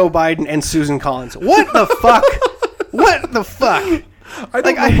vote for Joe Biden and Susan Collins? What the fuck? What the fuck? I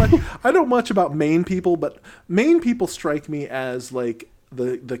don't know much about Maine people, but Maine people strike me as like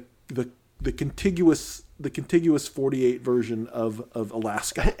the contiguous 48 version of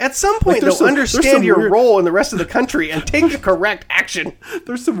Alaska. At some point, they'll understand your role in the rest of the country and take the correct action.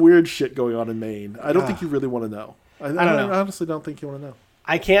 There's some weird shit going on in Maine. I don't think you really want to know. I don't know. I honestly don't think you want to know.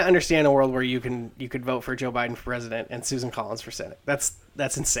 I can't understand a world where you could vote for Joe Biden for president and Susan Collins for Senate. That's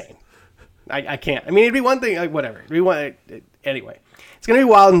insane. I can't. I mean, it'd be one thing, like, whatever. Anyway, it's going to be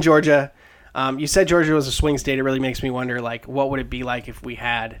wild in Georgia. You said Georgia was a swing state. It really makes me wonder, like, what would it be like if we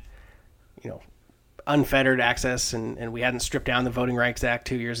had, unfettered access and we hadn't stripped down the Voting Rights Act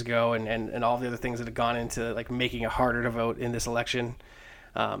 2 years ago and all the other things that have gone into, like, making it harder to vote in this election.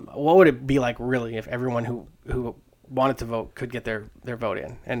 What would it be like, really, if everyone who wanted to vote could get their vote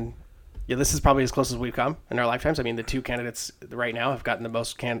in? And this is probably as close as we've come in our lifetimes. I mean, the two candidates right now have gotten the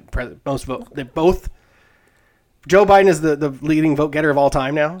most vote. They both. Joe Biden is the leading vote getter of all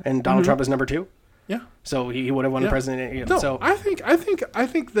time now, and Donald Trump is number 2. Yeah. So he would have won the president. No, so I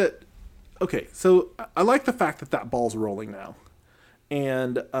think that. Okay, so I like the fact that ball's rolling now,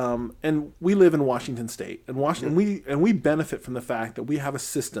 and we live in Washington State, and we benefit from the fact that we have a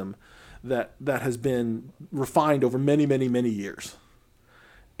system that has been refined over many, many, many years.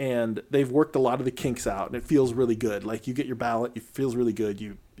 And they've worked a lot of the kinks out, and it feels really good. Like, you get your ballot, it feels really good.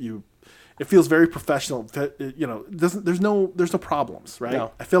 It feels very professional. There's no problems, right?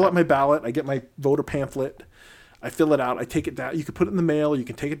 No. I fill out my ballot, I get my voter pamphlet, I fill it out, I take it down. You can put it in the mail, you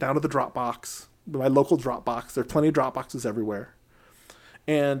can take it down to the drop box, my local drop box. There are plenty of drop boxes everywhere.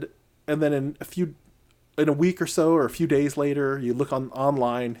 And then in a week or so, or a few days later, you look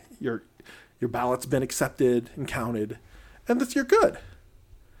online, your ballot's been accepted and counted, and you're good.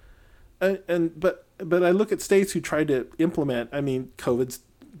 But I look at states who tried to implement. I mean, COVID's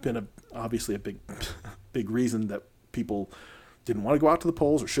been obviously a big reason that people didn't want to go out to the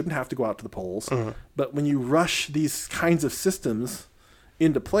polls or shouldn't have to go out to the polls. Mm-hmm. But when you rush these kinds of systems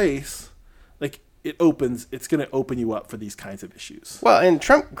into place, like it's going to open you up for these kinds of issues. Well, and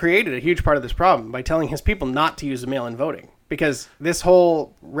Trump created a huge part of this problem by telling his people not to use the mail-in voting, because this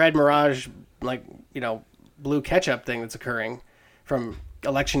whole red mirage, blue ketchup thing that's occurring from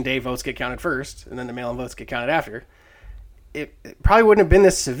election day, votes get counted first, and then the mail-in votes get counted after. It probably wouldn't have been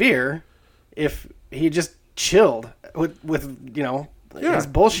this severe if he just chilled with his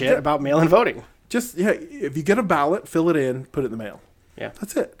bullshit about mail-in voting. If you get a ballot, fill it in, put it in the mail. Yeah,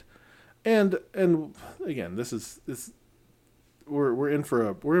 that's it. And again, we're in for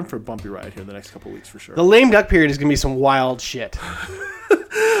a bumpy ride here the next couple of weeks for sure. The lame duck period is gonna be some wild shit.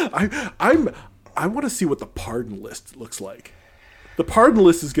 I want to see what the pardon list looks like. The pardon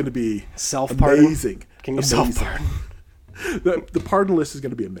list is going to be amazing. Can you self-pardon? The pardon list is going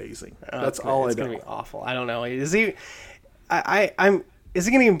to be amazing. That's all I know. It's going to be awful. I don't know. Is he? I'm Is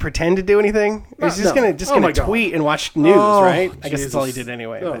he going to even pretend to do anything? Or is he just No. going Oh my to God. tweet and watch news, Oh, right? I guess that's Jesus. all he did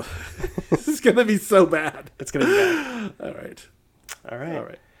anyway. Oh. But This is going to be so bad. it's going to be bad. All right. All right. All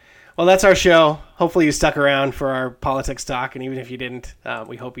right. Well, that's our show. Hopefully you stuck around for our politics talk, and even if you didn't,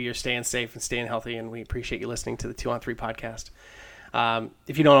 we hope you're staying safe and staying healthy, and we appreciate you listening to the 2 on 3 podcast.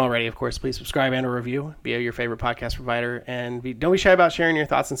 If you don't already, of course, please subscribe and a review via your favorite podcast provider, and don't be shy about sharing your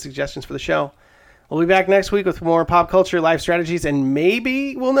thoughts and suggestions for the show. We'll be back next week with more pop culture, life strategies, and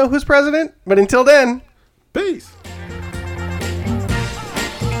maybe we'll know who's president. But until then, Peace.